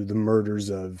to the murders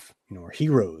of our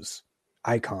heroes,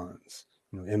 icons,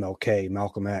 MLK,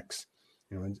 Malcolm X,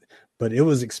 but it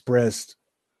was expressed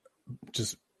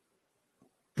just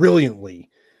brilliantly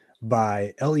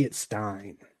by Elliot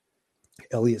Stein.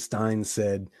 Elliot Stein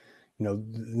said, the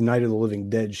Night of the Living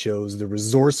Dead shows the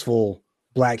resourceful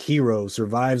Black hero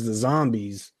survives the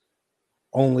zombies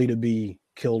only to be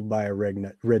killed by a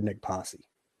redneck posse.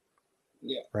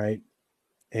 Yeah. Right.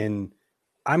 And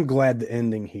I'm glad the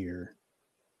ending here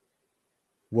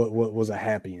what was a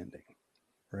happy ending,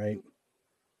 right?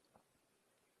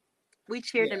 We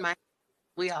cheered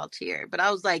we all cheered, but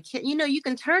I was like, you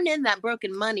can turn in that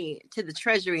broken money to the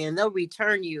treasury and they'll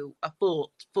return you a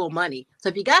full money. So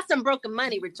if you got some broken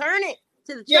money, return it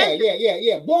to the treasury.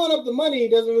 Yeah. Blowing up the money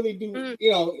doesn't really do,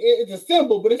 it's a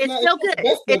symbol, but it's not still good. The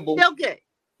best symbol. It's still good.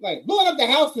 Like blowing up the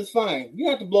house is fine. You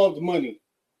have to blow up the money.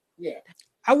 Yeah.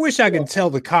 I wish I could tell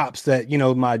the cops that,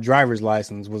 my driver's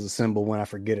license was a symbol when I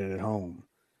forget it at home.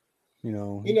 You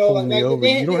don't have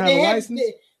a license.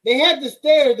 They had the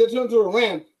stairs that turn to a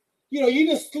ramp. You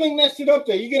just sling that shit up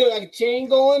there. You get a chain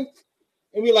going,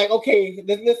 and be like, okay,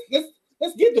 let's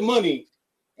get the money,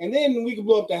 and then we can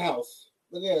blow up the house.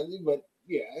 But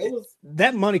it was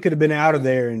that money could have been out of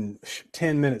there in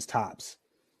 10 minutes tops.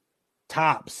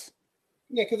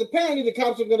 Yeah, because apparently the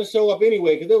cops are going to show up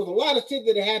anyway. Because there was a lot of shit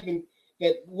that happened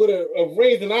that would have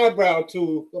raised an eyebrow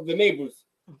of the neighbors.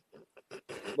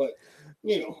 But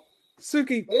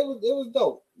Suki, it was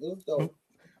dope. It was dope.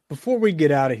 Before we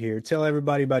get out of here, tell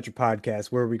everybody about your podcast,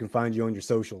 where we can find you on your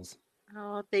socials.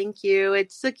 Oh, thank you.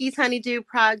 It's Suki's Honeydew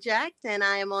Project, and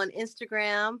I am on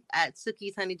Instagram at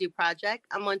Suki's Honeydew Project.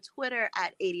 I'm on Twitter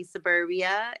at 80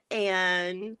 Suburbia,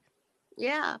 and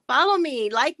follow me,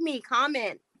 like me,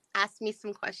 comment, ask me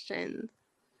some questions.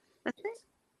 That's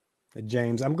it.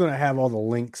 James, I'm going to have all the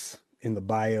links in the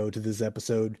bio to this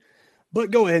episode,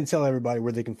 but go ahead and tell everybody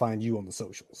where they can find you on the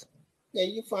socials. Yeah,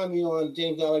 you can find me on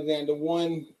James Alexander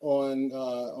 1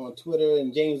 on Twitter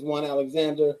and James 1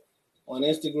 Alexander on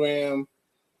Instagram.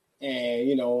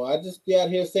 And I just be out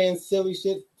here saying silly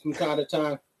shit from time to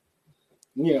time.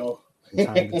 From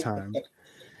time to time.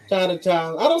 Time to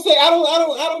time. I don't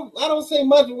say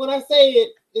much, but when I say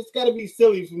it, it's gotta be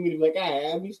silly for me to be like,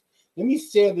 all right, let me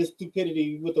share this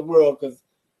stupidity with the world, because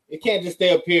it can't just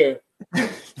stay up here.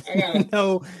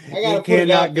 It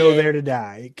cannot go there to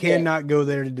die. It cannot go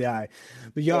there to die.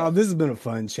 But y'all, this has been a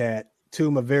fun chat. Two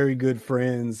of my very good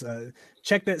friends.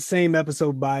 Check that same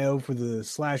episode bio for the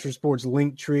Slasher Sports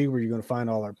link tree, where you're going to find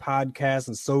all our podcasts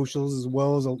and socials, as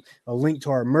well as a link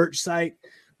to our merch site,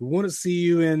 We want to see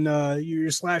you in your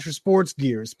Slasher sports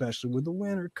gear, especially with the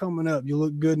winter coming up. You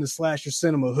look good in the Slasher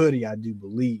Cinema hoodie, I do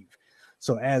believe.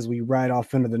 So as we ride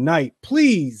off into the night,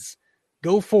 please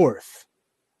go forth,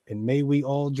 and may we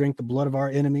all drink the blood of our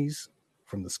enemies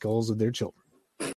from the skulls of their children.